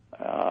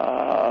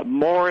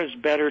 More is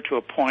better to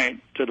the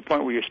point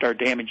where you start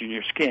damaging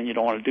your skin. You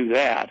don't want to do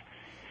that.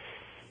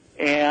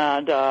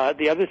 And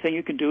the other thing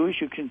you can do is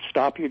you can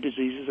stop your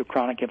diseases of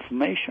chronic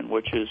inflammation,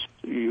 which is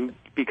you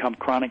become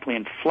chronically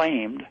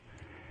inflamed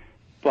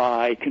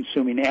by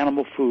consuming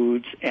animal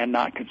foods and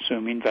not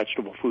consuming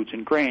vegetable foods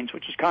and grains,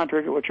 which is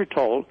contrary to what you're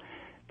told.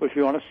 But if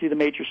you want to see the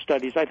major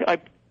studies, I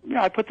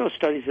put those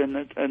studies in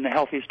the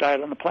healthiest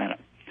diet on the planet.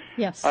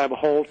 Yes. I have a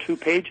whole 2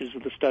 pages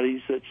of the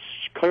studies that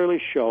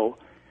clearly show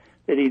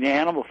that eating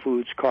animal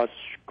foods causes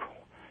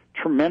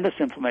tremendous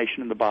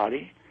inflammation in the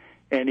body,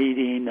 and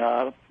eating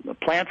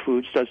plant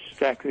foods does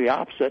exactly the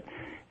opposite.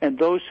 And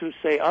those who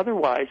say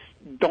otherwise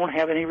don't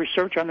have any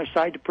research on their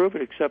side to prove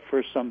it, except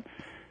for some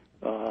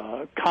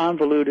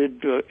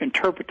convoluted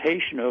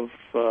interpretation of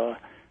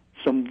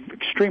some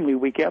extremely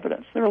weak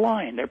evidence. They're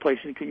lying. They're plain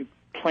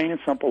and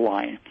simple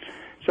lying.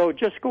 So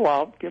just go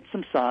out, get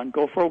some sun,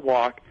 go for a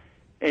walk,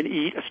 and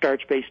eat a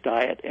starch-based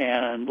diet,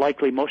 and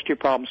likely most of your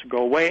problems will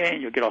go away,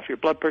 and you'll get off your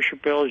blood pressure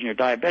pills and your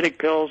diabetic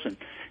pills, and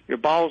your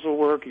bowels will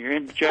work, and your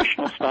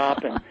indigestion will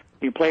stop, and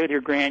you can play with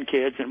your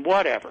grandkids and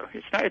whatever.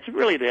 It's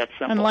really that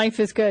simple. And life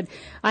is good.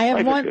 I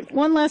have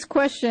one last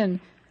question.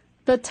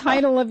 The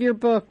title of your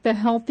book, The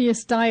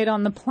Healthiest Diet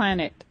on the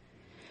Planet.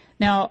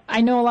 Now,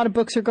 I know a lot of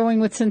books are going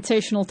with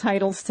sensational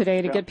titles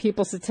today to get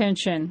people's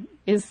attention.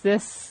 Is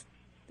this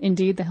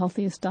indeed the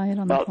healthiest diet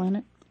on the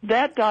planet?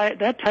 That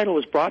title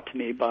was brought to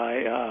me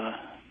by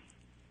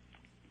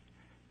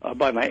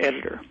my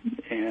editor,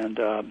 and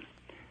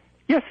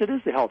yes, it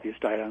is the healthiest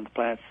diet on the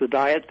planet. It's the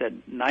diet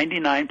that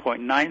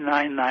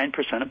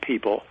 99.999% of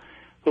people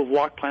who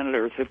walk planet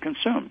Earth have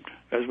consumed,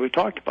 as we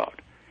talked about.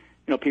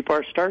 You know, people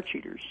are starch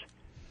eaters.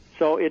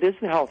 So it is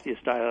the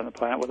healthiest diet on the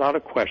planet, without a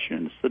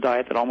question. It's the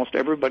diet that almost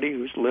everybody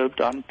who's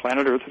lived on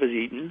planet Earth has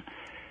eaten.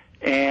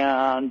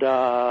 And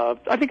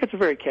I think it's a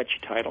very catchy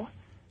title.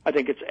 I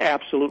think it's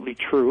absolutely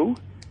true.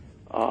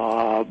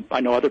 I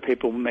know other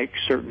people make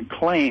certain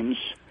claims,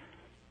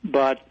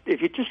 but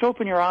if you just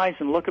open your eyes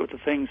and look at the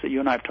things that you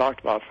and I have talked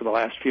about for the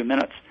last few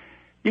minutes,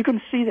 you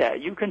can see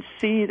that. You can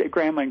see that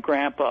Grandma and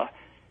Grandpa,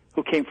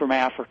 who came from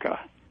Africa,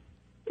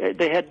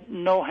 they had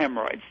no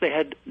hemorrhoids. They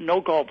had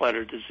no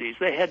gallbladder disease.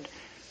 They had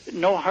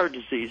no heart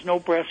disease, no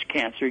breast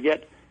cancer,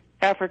 yet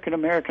African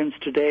Americans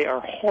today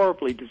are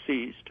horribly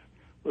diseased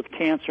with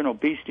cancer and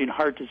obesity and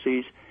heart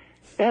disease.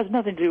 It has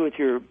nothing to do with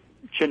your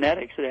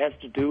genetics. It has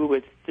to do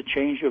with the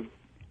change of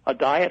a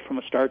diet from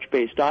a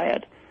starch-based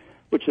diet,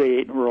 which they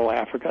ate in rural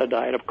Africa, a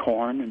diet of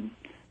corn and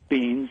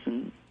beans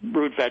and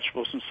root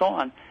vegetables and so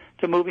on,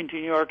 to moving to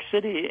New York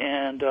City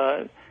and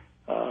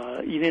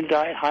eating a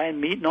diet high in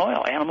meat and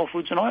oil, animal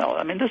foods and oil.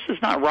 I mean, this is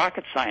not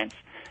rocket science.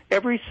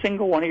 Every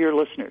single one of your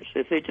listeners,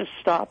 if they just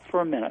stop for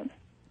a minute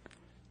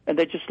and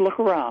they just look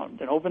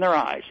around and open their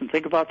eyes and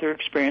think about their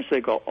experience,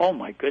 they go, oh,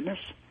 my goodness,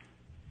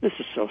 this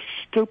is so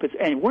stupid.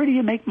 And where do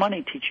you make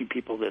money teaching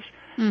people this?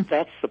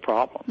 That's the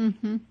problem.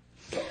 Mm-hmm.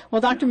 Well,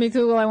 Dr.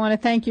 McDougall, I want to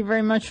thank you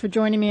very much for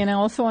joining me, and I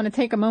also want to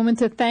take a moment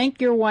to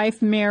thank your wife,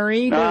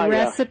 Mary. The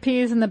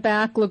recipes in the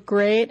back look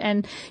great,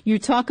 and you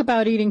talk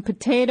about eating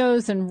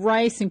potatoes and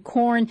rice and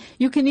corn.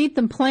 You can eat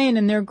them plain,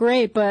 and they're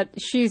great, but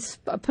she's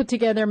put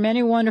together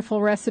many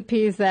wonderful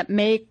recipes that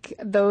make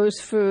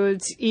those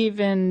foods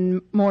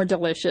even more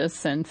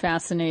delicious and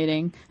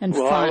fascinating and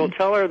fun. Well, I will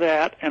tell her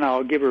that, and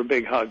I'll give her a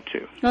big hug,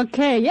 too.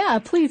 Okay, yeah,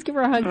 please give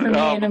her a hug from me,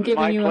 and I'm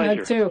giving you a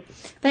hug, too.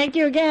 Thank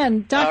you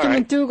again. Dr.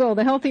 McDougall,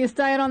 the healthiest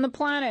diet on the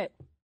planet.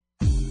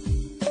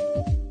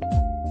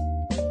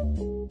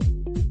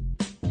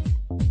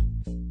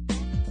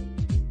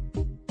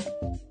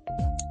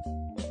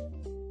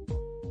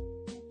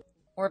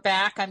 We're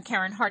back. I'm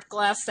Karen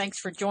Hartglass. Thanks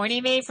for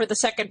joining me for the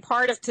second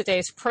part of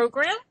today's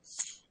program.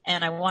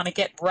 And I want to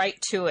get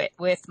right to it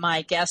with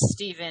my guest,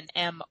 Steven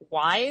M.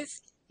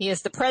 Wise. He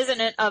is the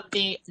president of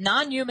the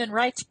Nonhuman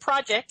Rights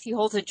Project. He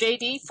holds a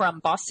JD from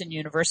Boston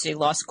University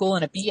Law School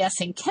and a BS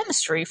in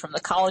chemistry from the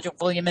College of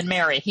William and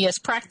Mary. He has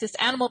practiced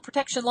animal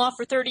protection law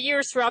for 30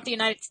 years throughout the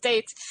United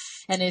States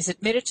and is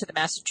admitted to the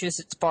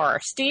Massachusetts bar.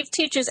 Steve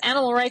teaches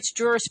animal rights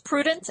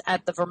jurisprudence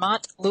at the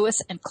Vermont, Lewis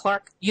and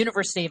Clark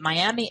University of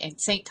Miami and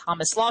St.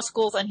 Thomas Law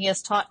Schools, and he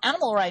has taught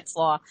animal rights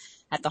law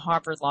at the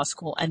Harvard Law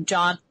School and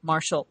John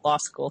Marshall Law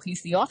School.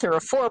 He's the author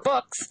of 4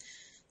 books: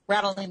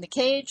 Rattling the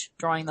Cage,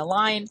 Drawing the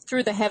Line,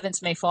 Through the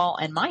Heavens May Fall,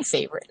 and my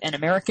favorite, An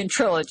American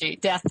Trilogy,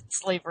 Death,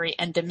 Slavery,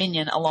 and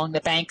Dominion Along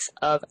the Banks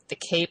of the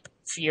Cape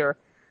Fear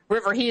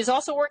River. He is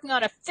also working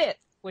on a 5th,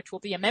 which will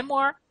be a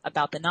memoir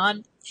about the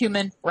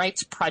Nonhuman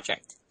Rights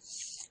Project.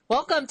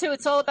 Welcome to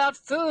It's All About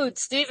Food.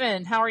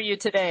 Stephen, how are you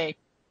today?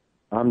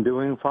 I'm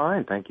doing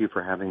fine. Thank you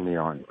for having me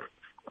on.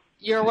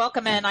 You're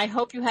welcome, and I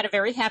hope you had a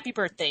very happy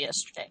birthday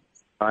yesterday.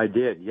 I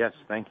did, yes.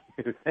 Thank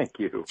you. Thank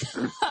you.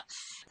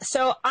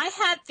 So I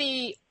had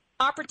the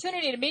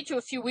opportunity to meet you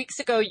a few weeks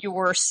ago. You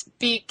were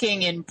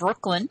speaking in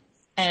Brooklyn,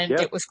 and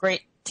It was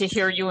great to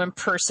hear you in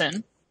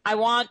person. I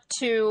want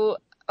to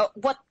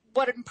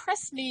what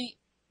impressed me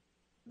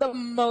the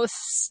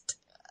most,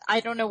 I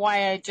don't know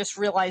why I just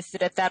realized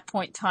it at that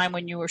point in time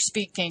when you were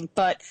speaking,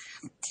 but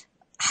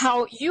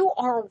how you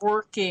are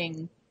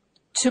working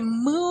to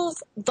move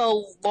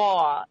the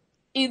law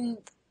in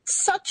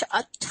such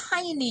a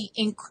tiny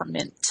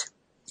increment.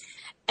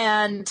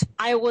 And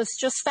I was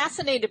just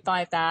fascinated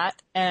by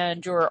that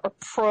and your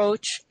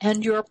approach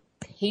and your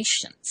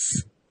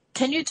patience.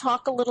 Can you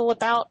talk a little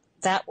about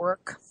that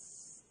work?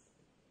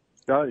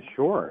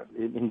 Sure.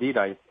 Indeed,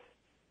 I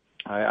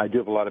do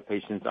have a lot of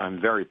patience. I'm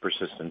very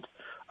persistent.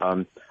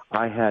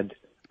 I had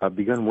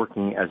begun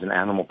working as an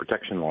animal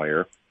protection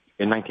lawyer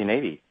in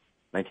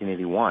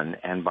 1981,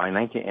 and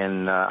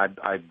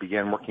I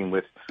began working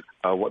with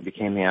what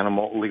became the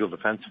Animal Legal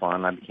Defense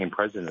Fund. I became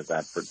president of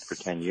that for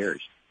 10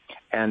 years.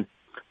 And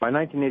by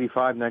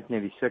 1985,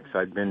 1986,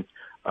 I'd been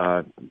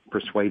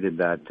persuaded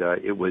that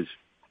there was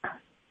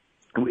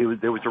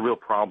a real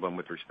problem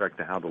with respect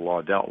to how the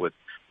law dealt with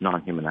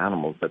non-human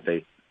animals, that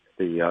the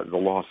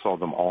law saw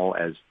them all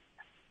as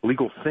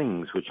legal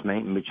things, which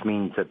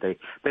means that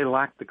they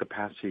lack the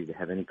capacity to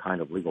have any kind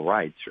of legal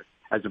rights,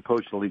 as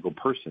opposed to legal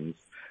persons,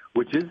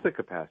 which is the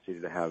capacity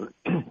to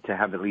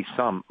have at least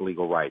some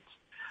legal rights.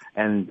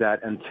 And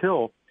that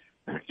until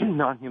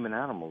non-human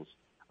animals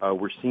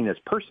were seen as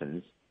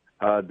persons,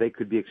 they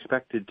could be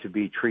expected to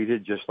be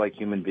treated just like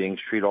human beings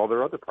treat all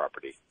their other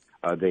property.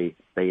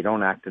 They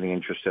don't act in the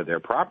interest of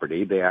their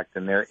property; they act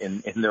in their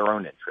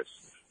own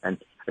interests. And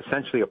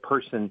essentially, a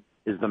person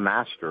is the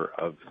master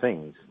of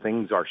things.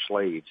 Things are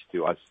slaves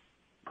to us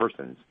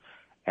persons.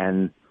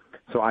 And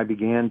so I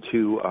began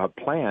to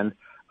plan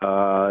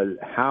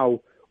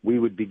how we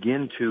would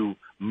begin to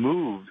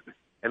move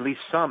at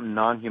least some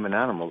non-human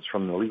animals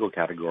from the legal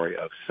category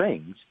of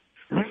things,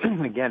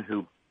 again,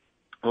 who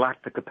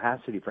lack the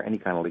capacity for any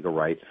kind of legal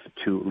right,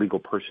 to legal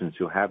persons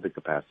who have the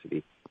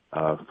capacity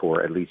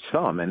for at least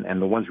some.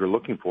 And the ones we're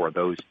looking for are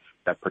those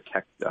that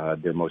protect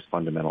their most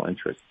fundamental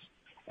interests.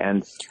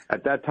 And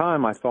at that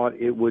time, I thought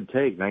it would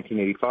take,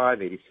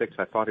 1985, 86,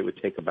 I thought it would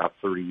take about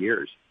 30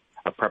 years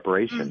of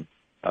preparation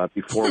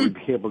before we'd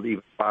be able to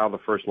even file the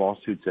first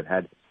lawsuits that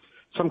had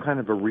some kind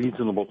of a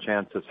reasonable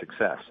chance of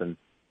success.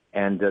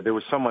 And there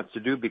was so much to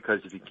do,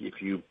 because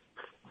if you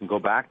can go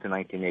back to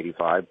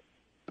 1985,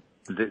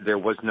 there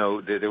was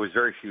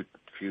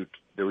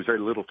very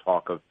little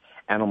talk of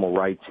animal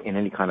rights in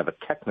any kind of a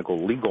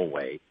technical legal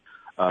way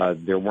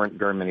There weren't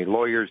very many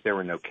lawyers. There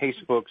were no case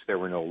books. There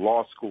were no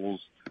law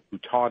schools who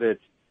taught it.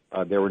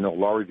 There were no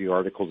law review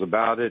articles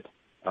about it.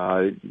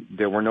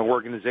 There were no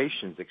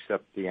organizations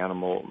except the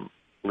Animal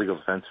Legal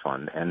Defense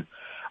Fund. And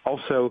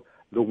also,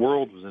 the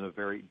world was in a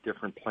very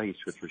different place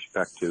with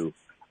respect to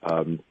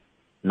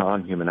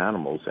non-human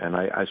animals. And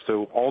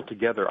so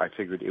altogether, I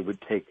figured it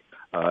would take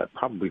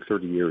probably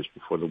 30 years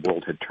before the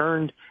world had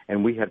turned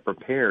and we had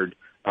prepared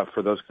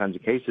for those kinds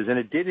of cases. And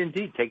it did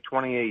indeed take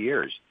 28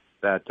 years.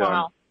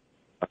 Wow.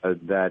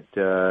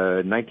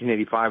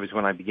 1985 is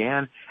when I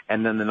began,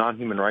 and then the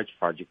Nonhuman Rights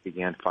Project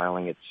began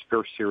filing its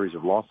first series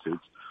of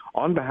lawsuits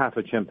on behalf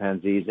of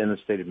chimpanzees in the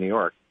state of New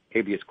York,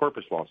 habeas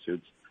corpus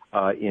lawsuits,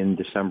 in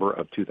December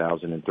of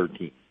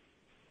 2013.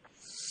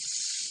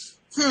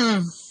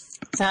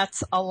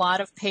 That's a lot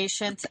of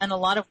patience and a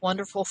lot of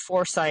wonderful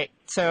foresight.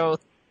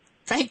 So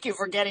thank you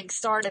for getting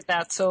started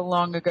that so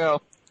long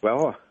ago.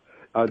 Well,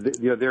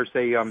 there's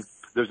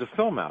a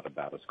film out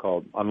about us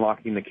called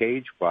Unlocking the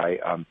Cage by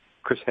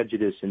Chris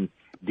Hedges and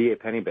D.A.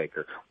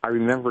 Pennybaker. I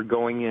remember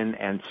going in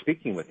and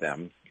speaking with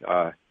them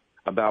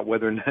about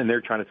whether, and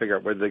they're trying to figure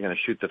out whether they're going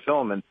to shoot the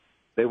film, and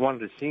they wanted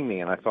to see me,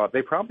 and I thought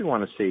they probably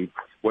want to see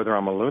whether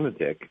I'm a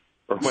lunatic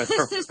or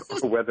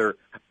whether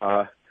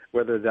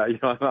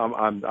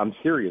that I'm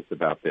serious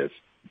about this.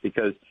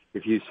 Because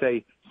if you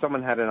say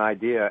someone had an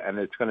idea and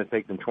it's going to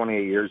take them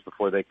 28 years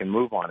before they can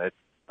move on it,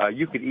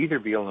 you could either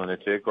be a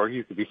lunatic or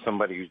you could be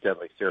somebody who's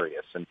deadly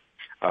serious. And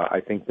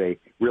I think they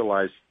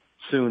realized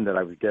soon that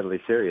I was deadly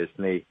serious,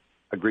 and they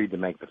agreed to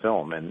make the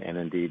film. And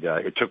indeed,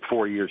 it took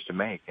 4 years to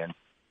make, and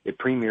it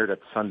premiered at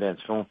the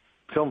Sundance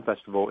Film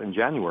Festival in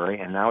January,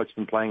 and now it's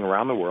been playing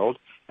around the world,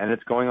 and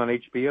it's going on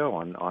HBO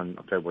on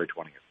February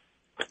 20th.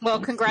 Well,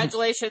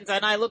 congratulations,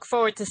 and I look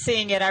forward to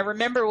seeing it. I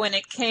remember when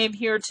it came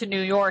here to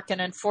New York, and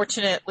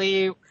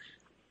unfortunately,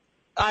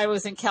 I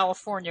was in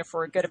California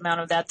for a good amount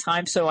of that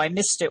time, so I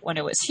missed it when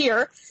it was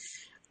here,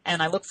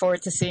 and I look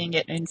forward to seeing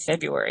it in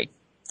February.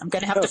 I'm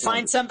going to have to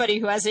find somebody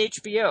who has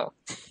HBO.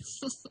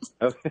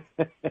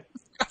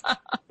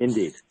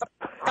 Indeed.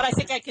 But I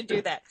think I can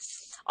do that.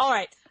 All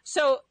right.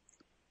 So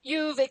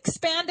you've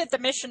expanded the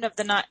mission of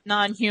the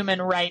Nonhuman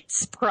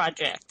Rights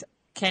Project.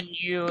 Can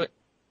you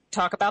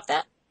talk about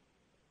that?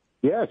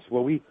 Yes.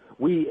 Well, we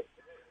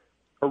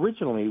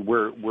originally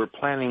were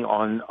planning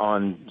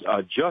on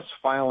just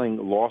filing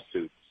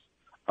lawsuits,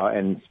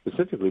 and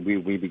specifically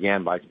we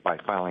began by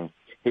filing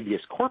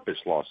habeas corpus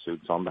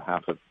lawsuits on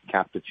behalf of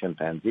captive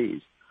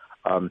chimpanzees.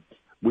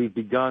 We've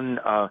begun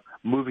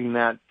moving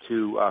that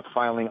to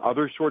filing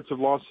other sorts of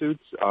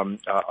lawsuits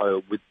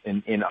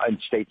in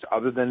states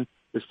other than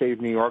the state of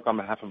New York on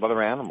behalf of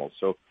other animals.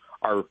 So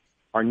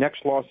our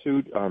next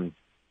lawsuit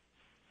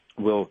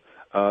will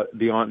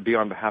be on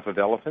behalf of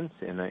elephants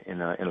in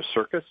a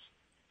circus.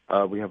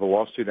 We have a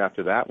lawsuit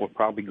after that. We'll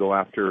probably go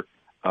after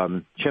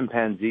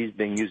chimpanzees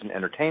being used in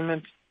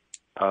entertainment,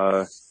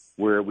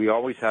 where we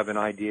always have an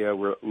idea.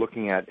 We're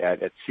looking at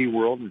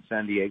SeaWorld in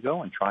San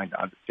Diego and trying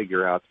to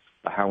figure out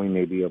how we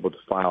may be able to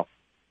file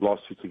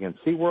lawsuits against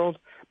SeaWorld.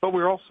 But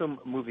we're also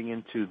moving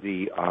into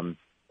the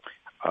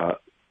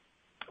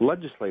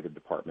legislative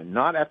department,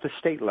 not at the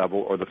state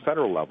level or the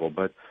federal level,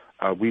 but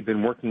we've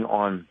been working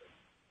on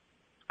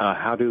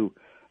how to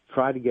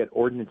try to get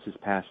ordinances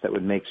passed that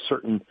would make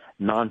certain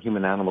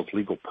non-human animals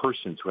legal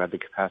persons who have the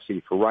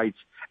capacity for rights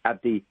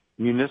at the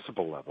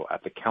municipal level,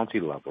 at the county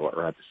level,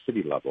 or at the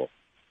city level,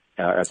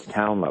 at the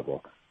town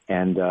level.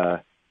 And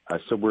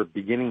so we're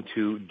beginning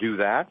to do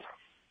that.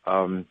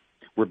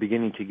 We're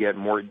beginning to get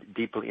more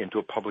deeply into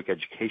a public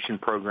education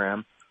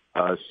program,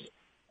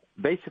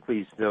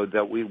 basically so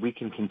that we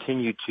can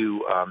continue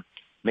to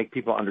make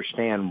people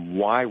understand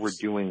why we're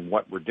doing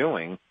what we're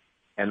doing.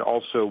 And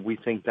also we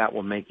think that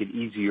will make it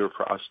easier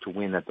for us to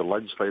win at the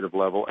legislative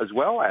level as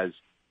well as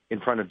in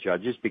front of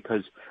judges,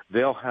 because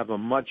they'll have a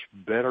much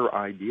better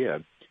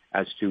idea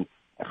as to,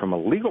 from a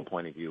legal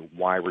point of view,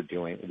 why we're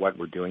doing what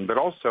we're doing. But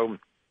also,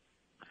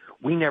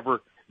 we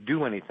never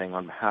do anything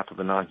on behalf of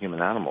a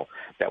non-human animal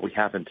that we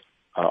haven't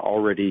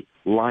already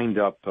lined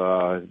up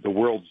the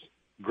world's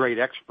great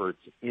experts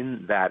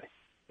in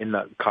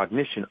the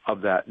cognition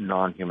of that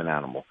non-human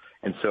animal.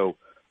 And so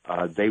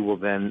they will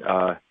then,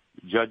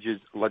 judges,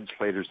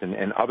 legislators,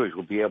 and others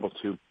will be able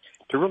to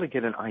really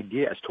get an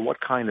idea as to what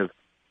kind of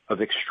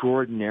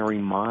extraordinary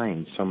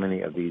minds so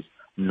many of these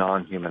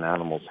non-human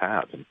animals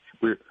have. And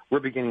we're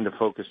beginning to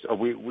focus.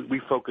 We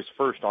focus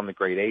first on the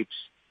great apes,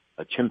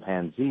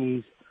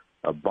 chimpanzees,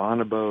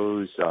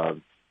 bonobos,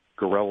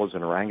 gorillas,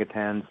 and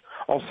orangutans.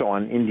 Also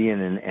on Indian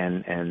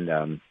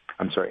and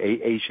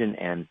Asian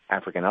and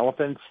African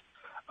elephants,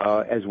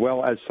 as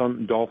well as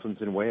some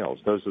dolphins and whales.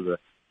 Those are the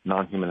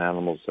non-human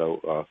animals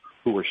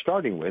who we're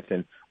starting with.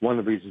 And one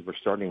of the reasons we're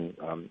starting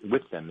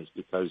with them is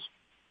because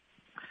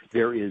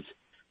there is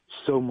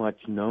so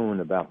much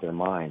known about their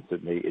minds that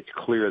it's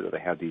clear that they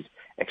have these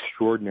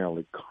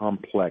extraordinarily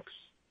complex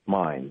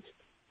minds.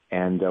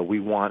 And we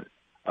want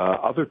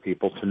other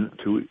people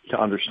to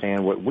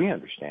understand what we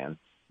understand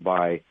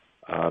by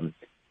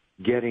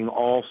getting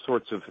all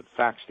sorts of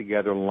facts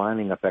together,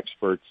 lining up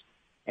experts,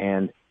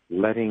 and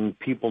letting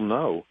people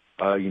know,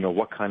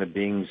 what kind of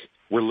beings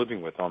we're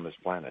living with on this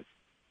planet.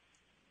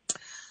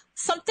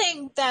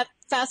 Something that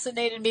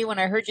fascinated me when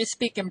I heard you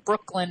speak in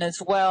Brooklyn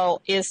as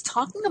well is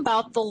talking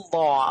about the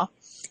law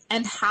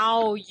and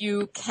how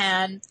you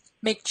can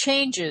make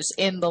changes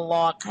in the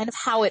law, kind of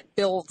how it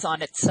builds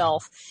on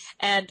itself.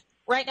 And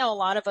right now, a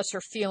lot of us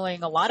are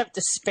feeling a lot of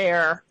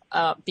despair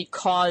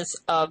because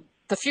of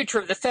the future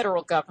of the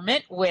federal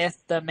government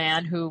with the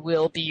man who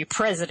will be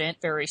president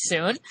very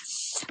soon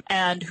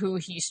and who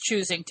he's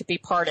choosing to be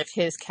part of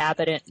his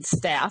cabinet and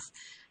staff.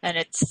 And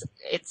it's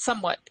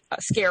somewhat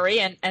scary.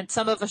 And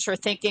some of us are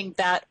thinking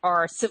that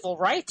our civil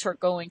rights are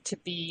going to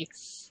be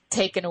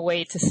taken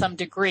away to some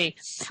degree.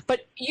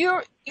 But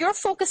you're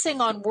focusing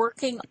on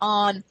working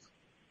on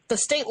the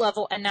state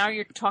level, and now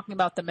you're talking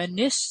about the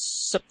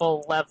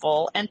municipal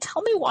level. And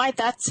tell me why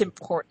that's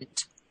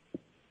important.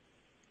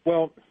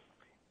 Well,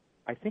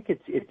 I think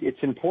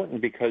it's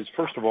important because,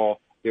 first of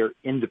all, they're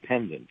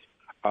independent.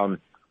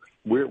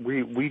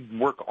 We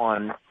work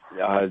on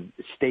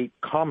state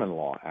common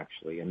law,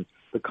 actually, and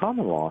the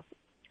common law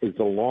is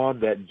the law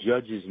that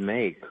judges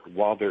make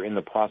while they're in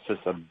the process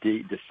of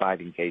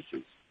deciding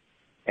cases,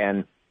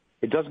 and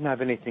it doesn't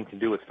have anything to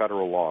do with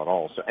federal law at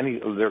all. So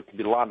there could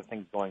be a lot of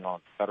things going on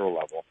at the federal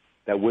level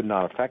that would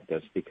not affect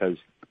us because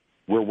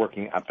we're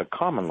working at the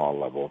common law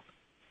level,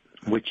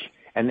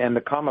 and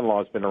the common law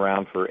has been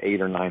around for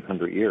 800 or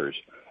 900 years,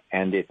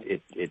 and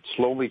it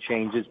slowly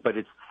changes, but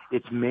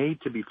it's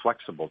made to be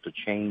flexible, to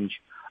change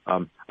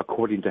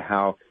according to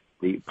how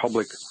the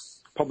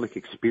public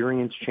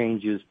experience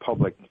changes,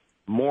 public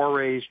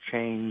mores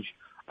change,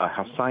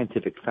 how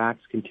scientific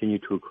facts continue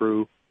to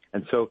accrue.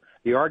 And so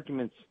the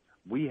arguments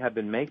we have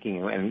been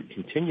making and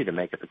continue to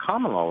make at the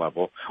common law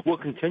level will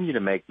continue to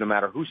make no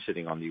matter who's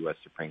sitting on the U.S.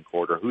 Supreme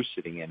Court or who's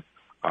sitting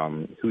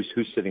who's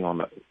sitting on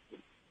the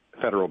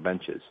federal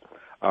benches.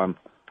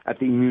 At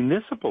the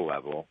municipal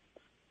level,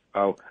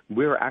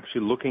 we're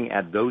actually looking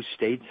at those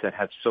states that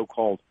have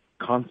so-called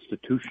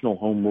constitutional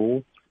home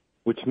rule,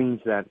 which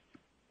means that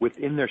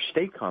within their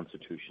state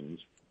constitutions,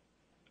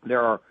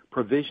 there are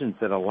provisions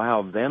that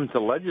allow them to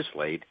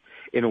legislate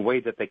in a way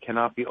that they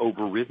cannot be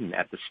overridden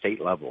at the state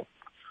level.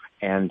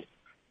 And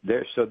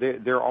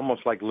they're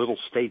almost like little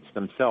states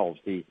themselves.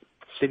 The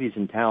cities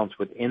and towns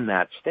within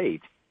that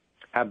state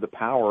have the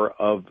power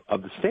of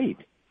the state.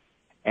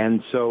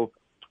 And so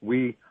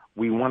we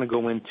want to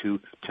go into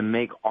to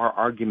make our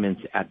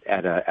arguments at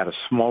a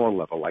smaller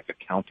level, like a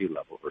county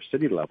level or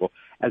city level,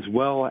 as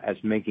well as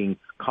making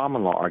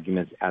common law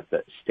arguments at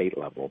the state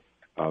level.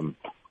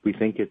 We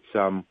think it's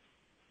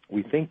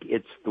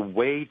the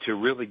way to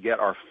really get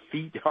our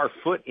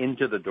foot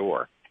into the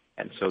door,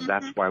 and so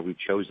that's why we've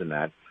chosen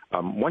that.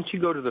 Once you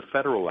go to the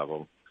federal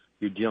level,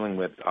 you're dealing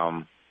with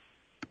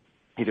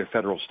either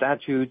federal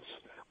statutes,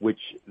 which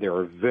there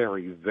are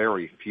very,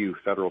 very few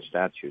federal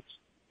statutes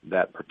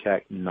that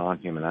protect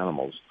non-human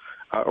animals,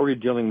 or you're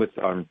dealing with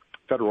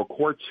federal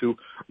courts who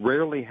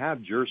rarely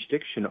have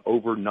jurisdiction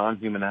over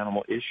non-human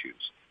animal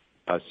issues.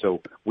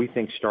 So we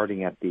think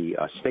starting at the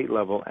state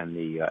level and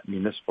the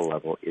municipal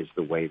level is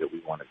the way that we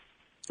want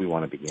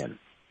to begin.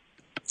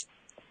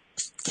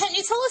 Can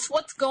you tell us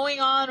what's going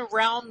on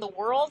around the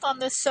world on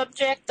this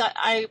subject?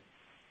 I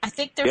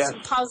think there's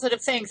some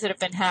positive things that have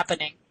been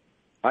happening.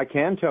 I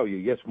can tell you,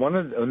 yes. One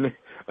of the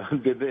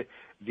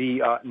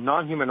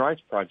Nonhuman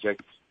Rights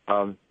Project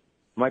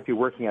might be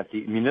working at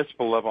the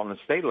municipal level and the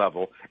state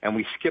level, and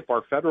we skip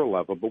our federal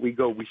level, but we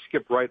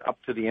skip right up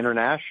to the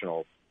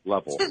international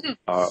level.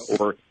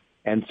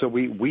 And so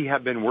we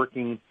have been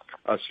working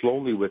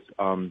slowly with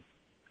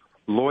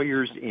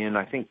lawyers in,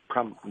 I think,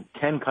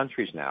 10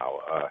 countries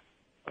now,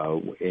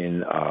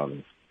 in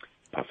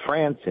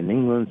France, in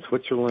England,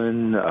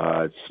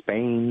 Switzerland,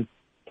 Spain,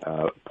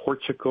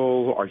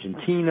 Portugal,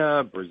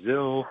 Argentina,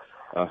 Brazil,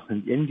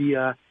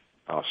 India,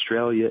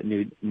 Australia,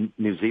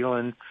 New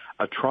Zealand,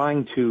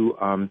 trying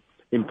to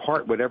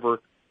impart whatever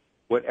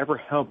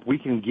help we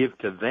can give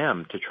to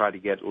them to try to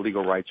get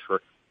legal rights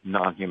for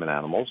non-human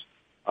animals,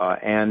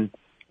 and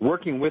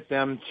working with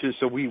them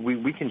so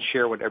we can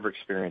share whatever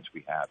experience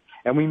we have,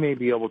 and we may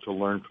be able to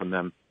learn from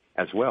them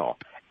as well.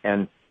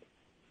 And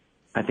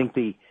I think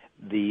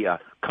the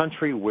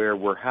country where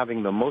we're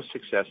having the most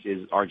success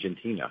is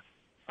Argentina,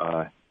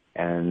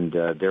 and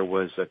there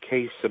was a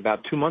case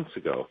about 2 months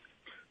ago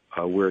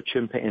where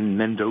in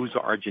Mendoza,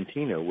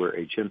 Argentina, where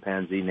a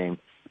chimpanzee named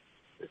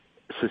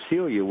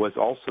Cecilia was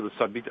also the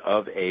subject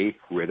of a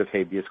writ of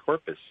habeas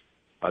corpus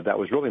that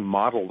was really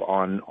modeled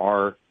on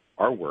our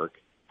work,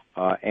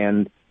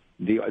 and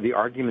the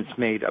arguments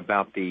made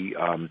about the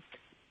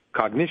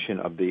cognition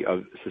of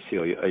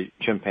Cecilia, a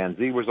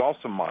chimpanzee, was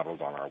also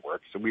modeled on our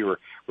work. So we were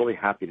really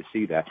happy to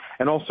see that.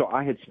 And also,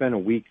 I had spent a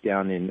week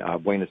down in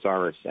Buenos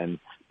Aires and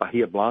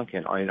Bahia Blanca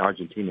in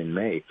Argentina in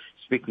May,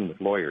 speaking with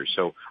lawyers.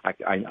 So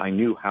I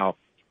knew how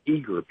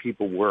eager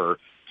people were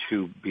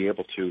to be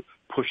able to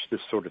push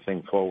this sort of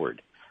thing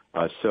forward.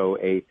 So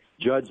a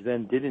judge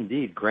then did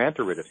indeed grant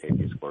a writ of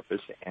habeas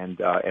corpus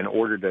and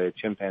ordered a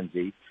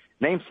chimpanzee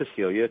named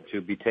Cecilia to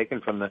be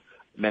taken from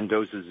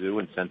Mendoza Zoo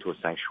and sent to a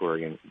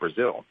sanctuary in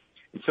Brazil.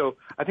 And so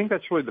I think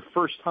that's really the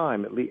first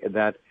time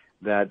that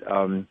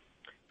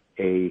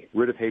a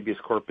writ of habeas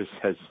corpus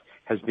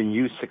has been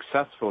used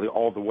successfully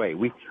all the way.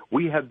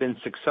 We have been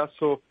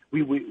successful.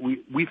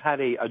 We've had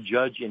a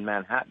judge in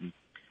Manhattan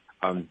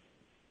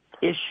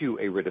issue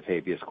a writ of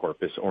habeas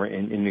corpus, or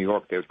in New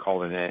York they would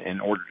call it an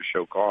order to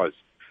show cause.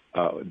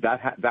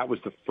 That was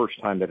the first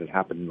time that it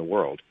happened in the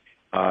world,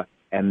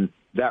 and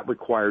that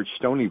required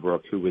Stony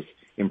Brook, who was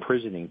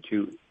imprisoning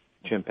two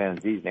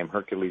chimpanzees named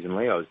Hercules and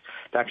Leos,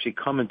 to actually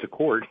come into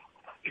court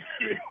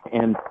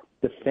and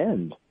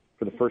defend,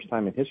 for the first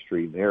time in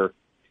history,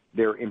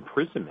 their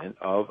imprisonment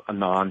of a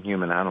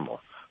non-human animal.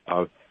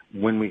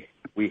 When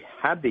we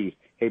had the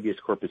habeas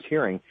corpus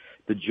hearing,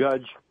 the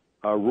judge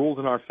ruled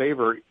in our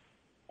favor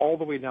all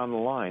the way down the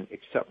line,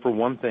 except for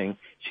one thing.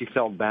 She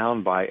felt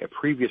bound by a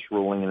previous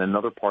ruling in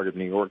another part of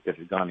New York that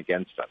had gone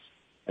against us.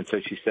 And so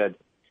she said,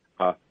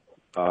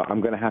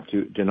 I'm going to have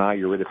to deny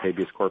your writ of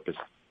habeas corpus,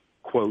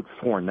 quote,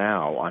 for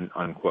now,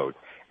 unquote.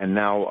 And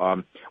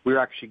now we're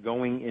actually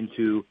going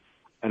into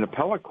an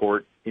appellate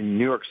court in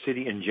New York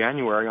City in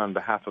January on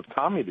behalf of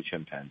Tommy the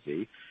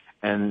chimpanzee,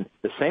 and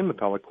the same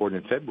appellate court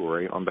in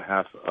February on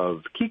behalf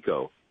of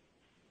Kiko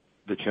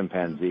the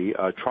chimpanzee,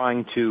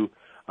 trying to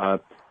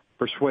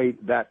persuade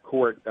that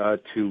court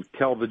to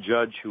tell the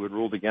judge who had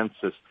ruled against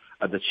us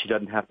that she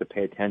doesn't have to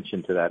pay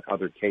attention to that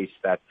other case,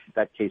 that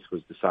case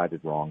was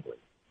decided wrongly.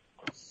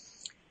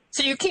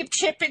 So you keep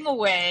chipping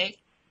away,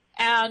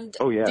 and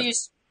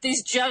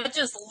these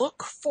judges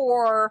look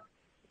for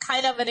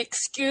kind of an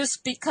excuse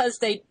because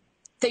they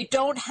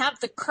don't have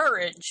the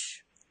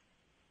courage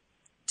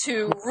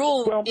to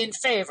rule in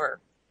favor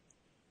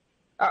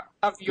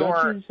of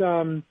your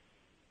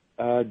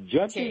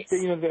judges. Case.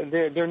 You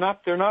know, they're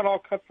not all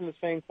cut from the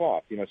same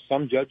cloth. You know,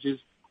 some judges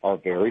are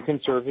very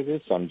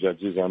conservative. Some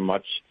judges are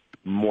much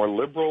more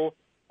liberal.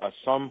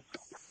 Some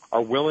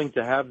are willing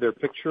to have their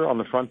picture on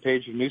the front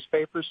page of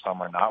newspapers.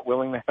 Some are not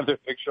willing to have their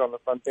picture on the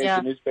front page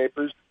of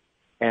newspapers.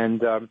 And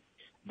they're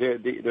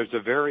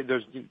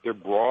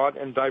broad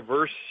and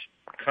diverse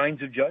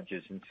kinds of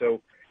judges, and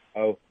so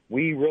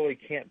we really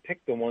can't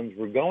pick the ones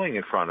we're going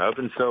in front of,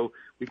 and so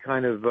we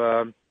kind of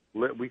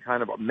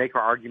make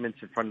our arguments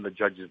in front of the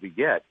judges we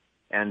get.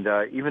 And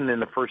even in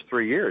the first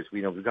 3 years,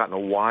 we've gotten a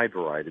wide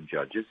variety of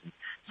judges. And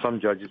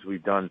some judges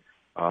we've done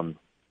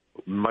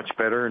much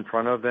better in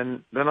front of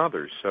than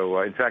others.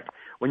 So, in fact,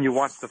 when you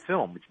watch the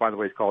film, which, by the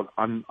way, is called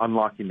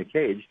Unlocking the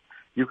Cage,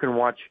 you can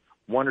watch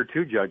one or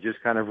two judges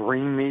kind of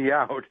ring me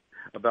out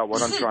about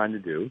what I'm trying to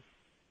do.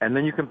 And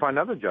then you can find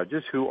other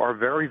judges who are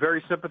very,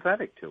 very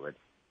sympathetic to it.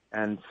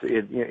 And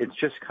it's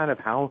just kind of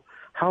how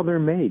they're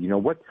made,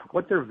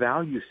 what their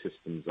value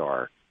systems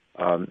are,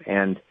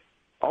 and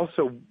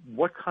also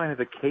what kind of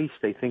a case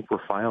they think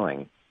we're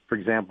filing. For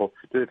example,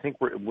 do they think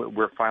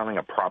we're filing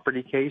a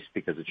property case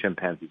because the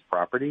chimpanzee's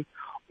property,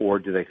 or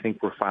do they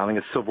think we're filing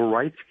a civil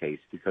rights case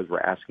because we're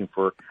asking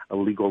for a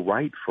legal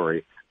right for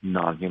a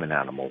non-human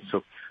animal?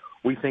 So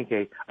we think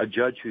a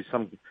judge who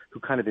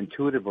kind of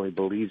intuitively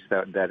believes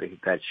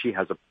that she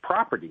has a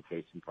property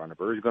case in front of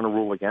her is going to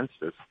rule against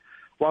us,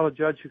 while a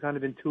judge who kind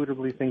of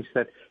intuitively thinks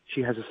that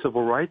she has a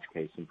civil rights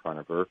case in front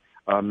of her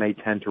may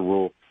tend to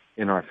rule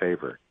in our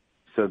favor.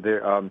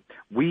 So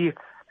we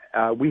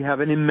have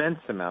an immense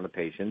amount of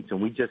patience,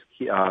 and we just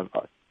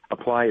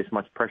apply as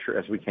much pressure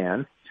as we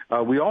can.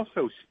 We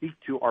also speak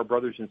to our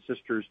brothers and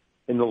sisters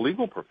in the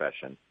legal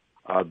profession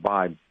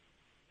by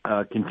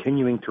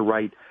continuing to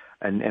write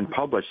and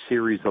publish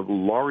series of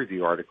law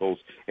review articles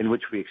in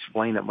which we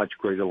explain at much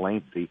greater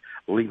length the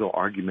legal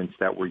arguments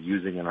that we're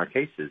using in our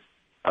cases,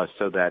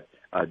 so that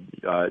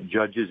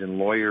judges and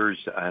lawyers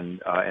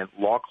and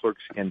law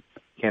clerks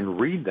can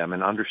read them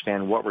and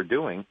understand what we're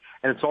doing.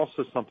 And it's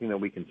also something that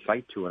we can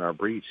cite to in our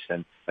briefs.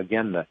 And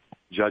again, the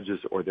judges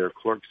or their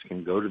clerks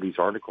can go to these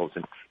articles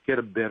and get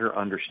a better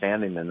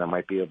understanding than they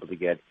might be able to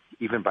get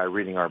even by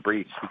reading our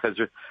briefs, because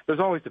there's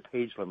always a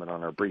page limit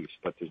on our briefs,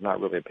 but there's not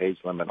really a page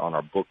limit on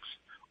our books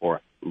or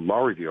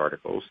law review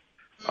articles.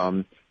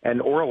 An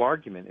oral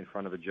argument in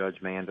front of a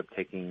judge may end up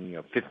taking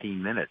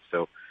 15 minutes.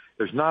 So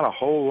there's not a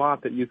whole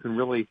lot that you can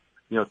really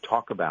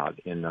talk about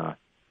in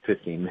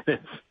 15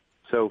 minutes.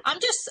 So I'm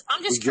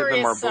just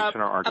curious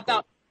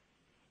about.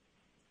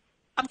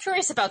 I'm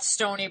curious about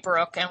Stony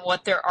Brook and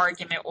what their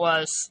argument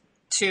was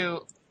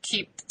to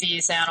keep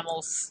these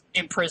animals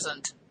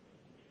imprisoned.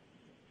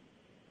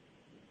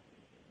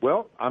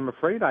 Well, I'm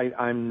afraid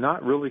I'm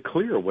not really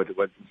clear what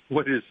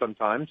it is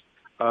sometimes.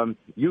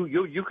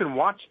 You can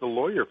watch the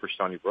lawyer for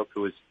Stony Brook,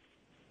 who is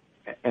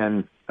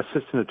an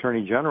assistant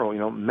attorney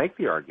general, make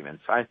the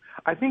arguments.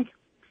 I think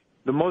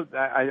the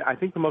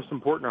most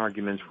important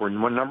arguments were,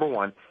 number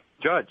one,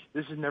 Judge,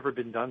 this has never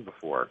been done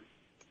before.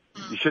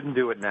 You shouldn't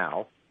do it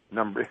now.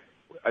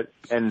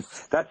 And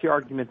that's the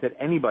argument that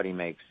anybody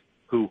makes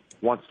who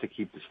wants to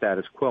keep the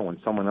status quo.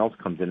 When someone else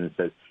comes in and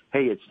says,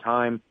 "Hey, it's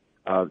time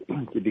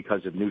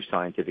because of new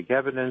scientific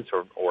evidence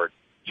or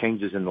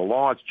changes in the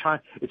law,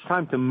 it's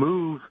time to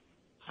move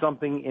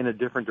something in a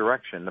different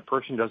direction." The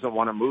person doesn't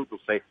want to move. They'll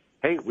say,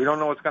 hey, we don't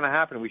know what's going to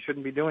happen. We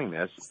shouldn't be doing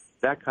this.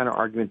 That kind of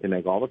argument they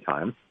make all the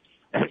time.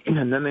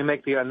 And then they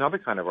make another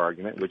kind of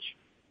argument, which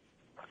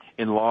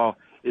in law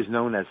is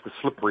known as the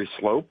slippery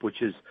slope,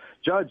 which is,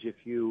 Judge, if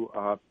you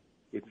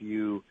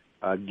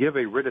give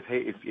a writ of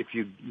if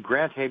you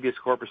grant habeas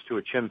corpus to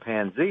a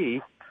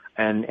chimpanzee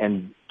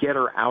and get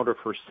her out of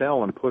her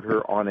cell and put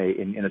her on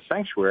in a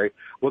sanctuary,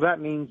 well, that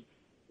means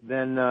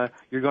then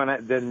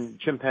then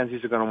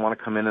chimpanzees are going to want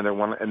to come in and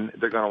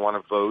they're going to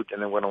want to vote,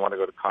 and they're going to want to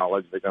go to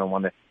college, they're going to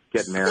want to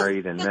get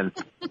married, and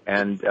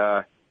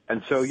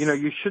so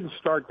you shouldn't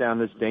start down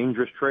this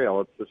dangerous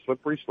trail. It's the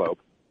slippery slope.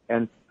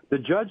 And the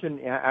judge,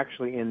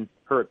 actually in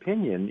her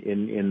opinion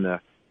in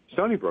the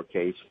Stony Brook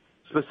case,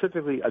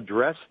 specifically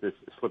addressed this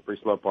slippery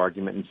slope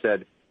argument and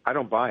said, I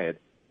don't buy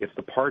it. If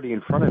the party in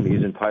front of me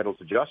is entitled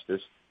to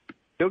justice,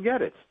 he'll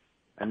get it.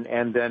 And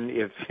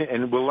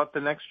then we'll let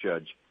the next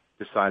judge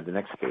decide the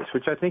next case,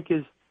 which I think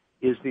is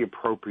the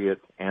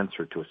appropriate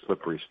answer to a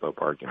slippery slope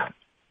argument.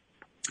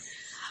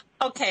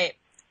 Okay,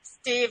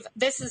 Steve,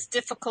 this is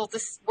difficult.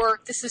 This is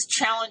work. This is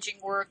challenging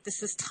work.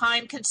 This is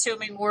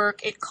time-consuming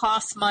work. It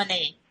costs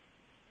money.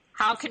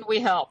 How can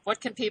we help?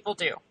 What can people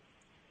do?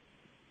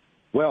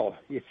 Well,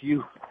 if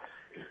you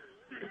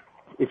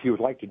would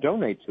like to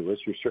donate to us,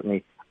 you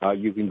certainly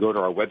you can go to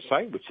our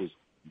website, which is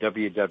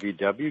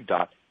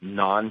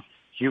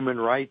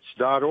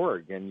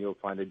www.nonhumanrights.org, and you'll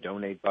find a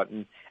donate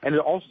button. And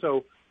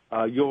also,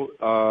 you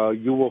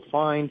will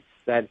find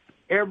that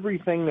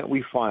everything that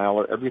we file,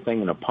 or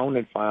everything an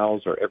opponent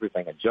files, or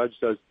everything a judge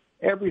does,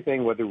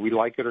 everything, whether we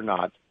like it or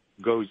not,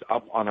 goes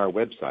up on our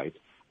website.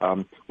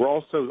 We're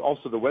also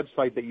the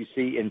website that you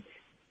see in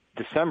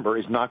December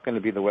is not going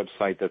to be the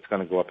website that's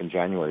going to go up in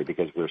January,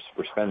 because we're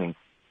spending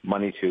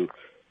money to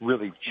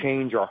really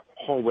change our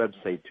whole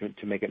website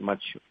to make it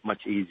much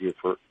easier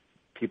for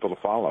people to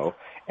follow.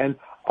 And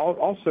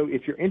also,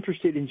 if you're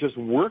interested in just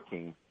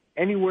working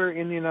anywhere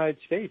in the United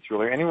States,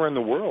 really anywhere in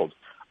the world,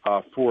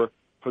 for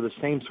the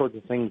same sorts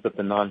of things that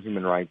the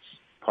Nonhuman Rights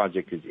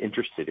Project is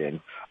interested in,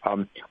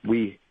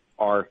 we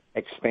are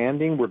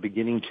expanding. We're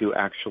beginning to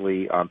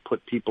actually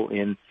put people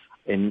into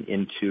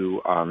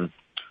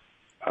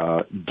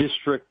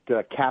district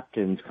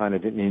captains kind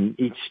of in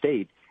each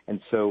state. And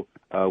so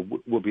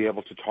we'll be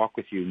able to talk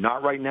with you,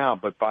 not right now,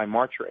 but by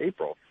March or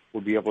April,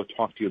 we'll be able to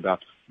talk to you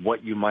about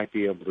what you might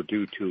be able to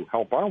do to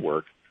help our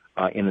work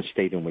in the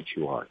state in which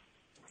you are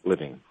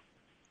living.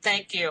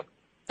 Thank you.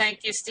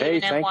 Thank you,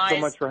 Stephen M. Wise, thanks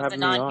so much for having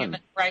me on.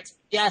 Non-Human Rights.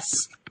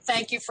 Yes,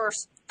 thank you for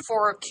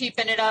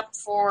keeping it up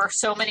for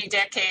so many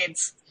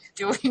decades,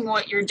 doing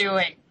what you're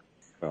doing.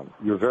 Well,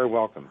 you're very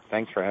welcome.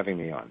 Thanks for having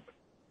me on.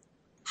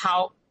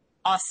 How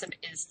awesome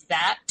is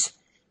that,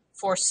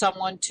 for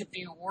someone to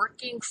be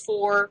working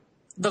for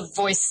the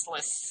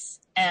voiceless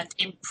and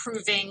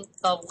improving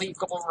the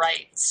legal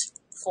rights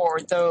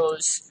for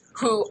those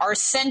who are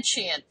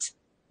sentient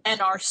and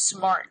are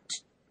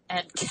smart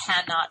and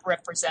cannot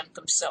represent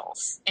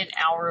themselves in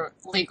our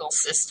legal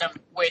system,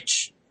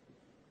 which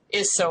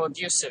is so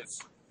abusive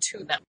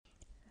to them.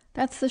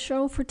 That's the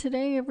show for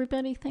today,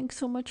 everybody. Thanks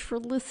so much for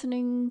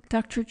listening.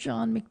 Dr.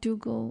 John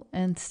McDougall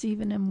and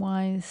Stephen M.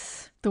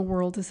 Wise. The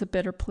world is a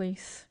better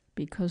place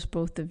because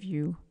both of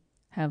you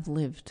have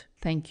lived.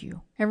 Thank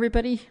you.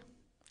 Everybody,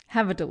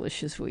 have a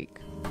delicious week.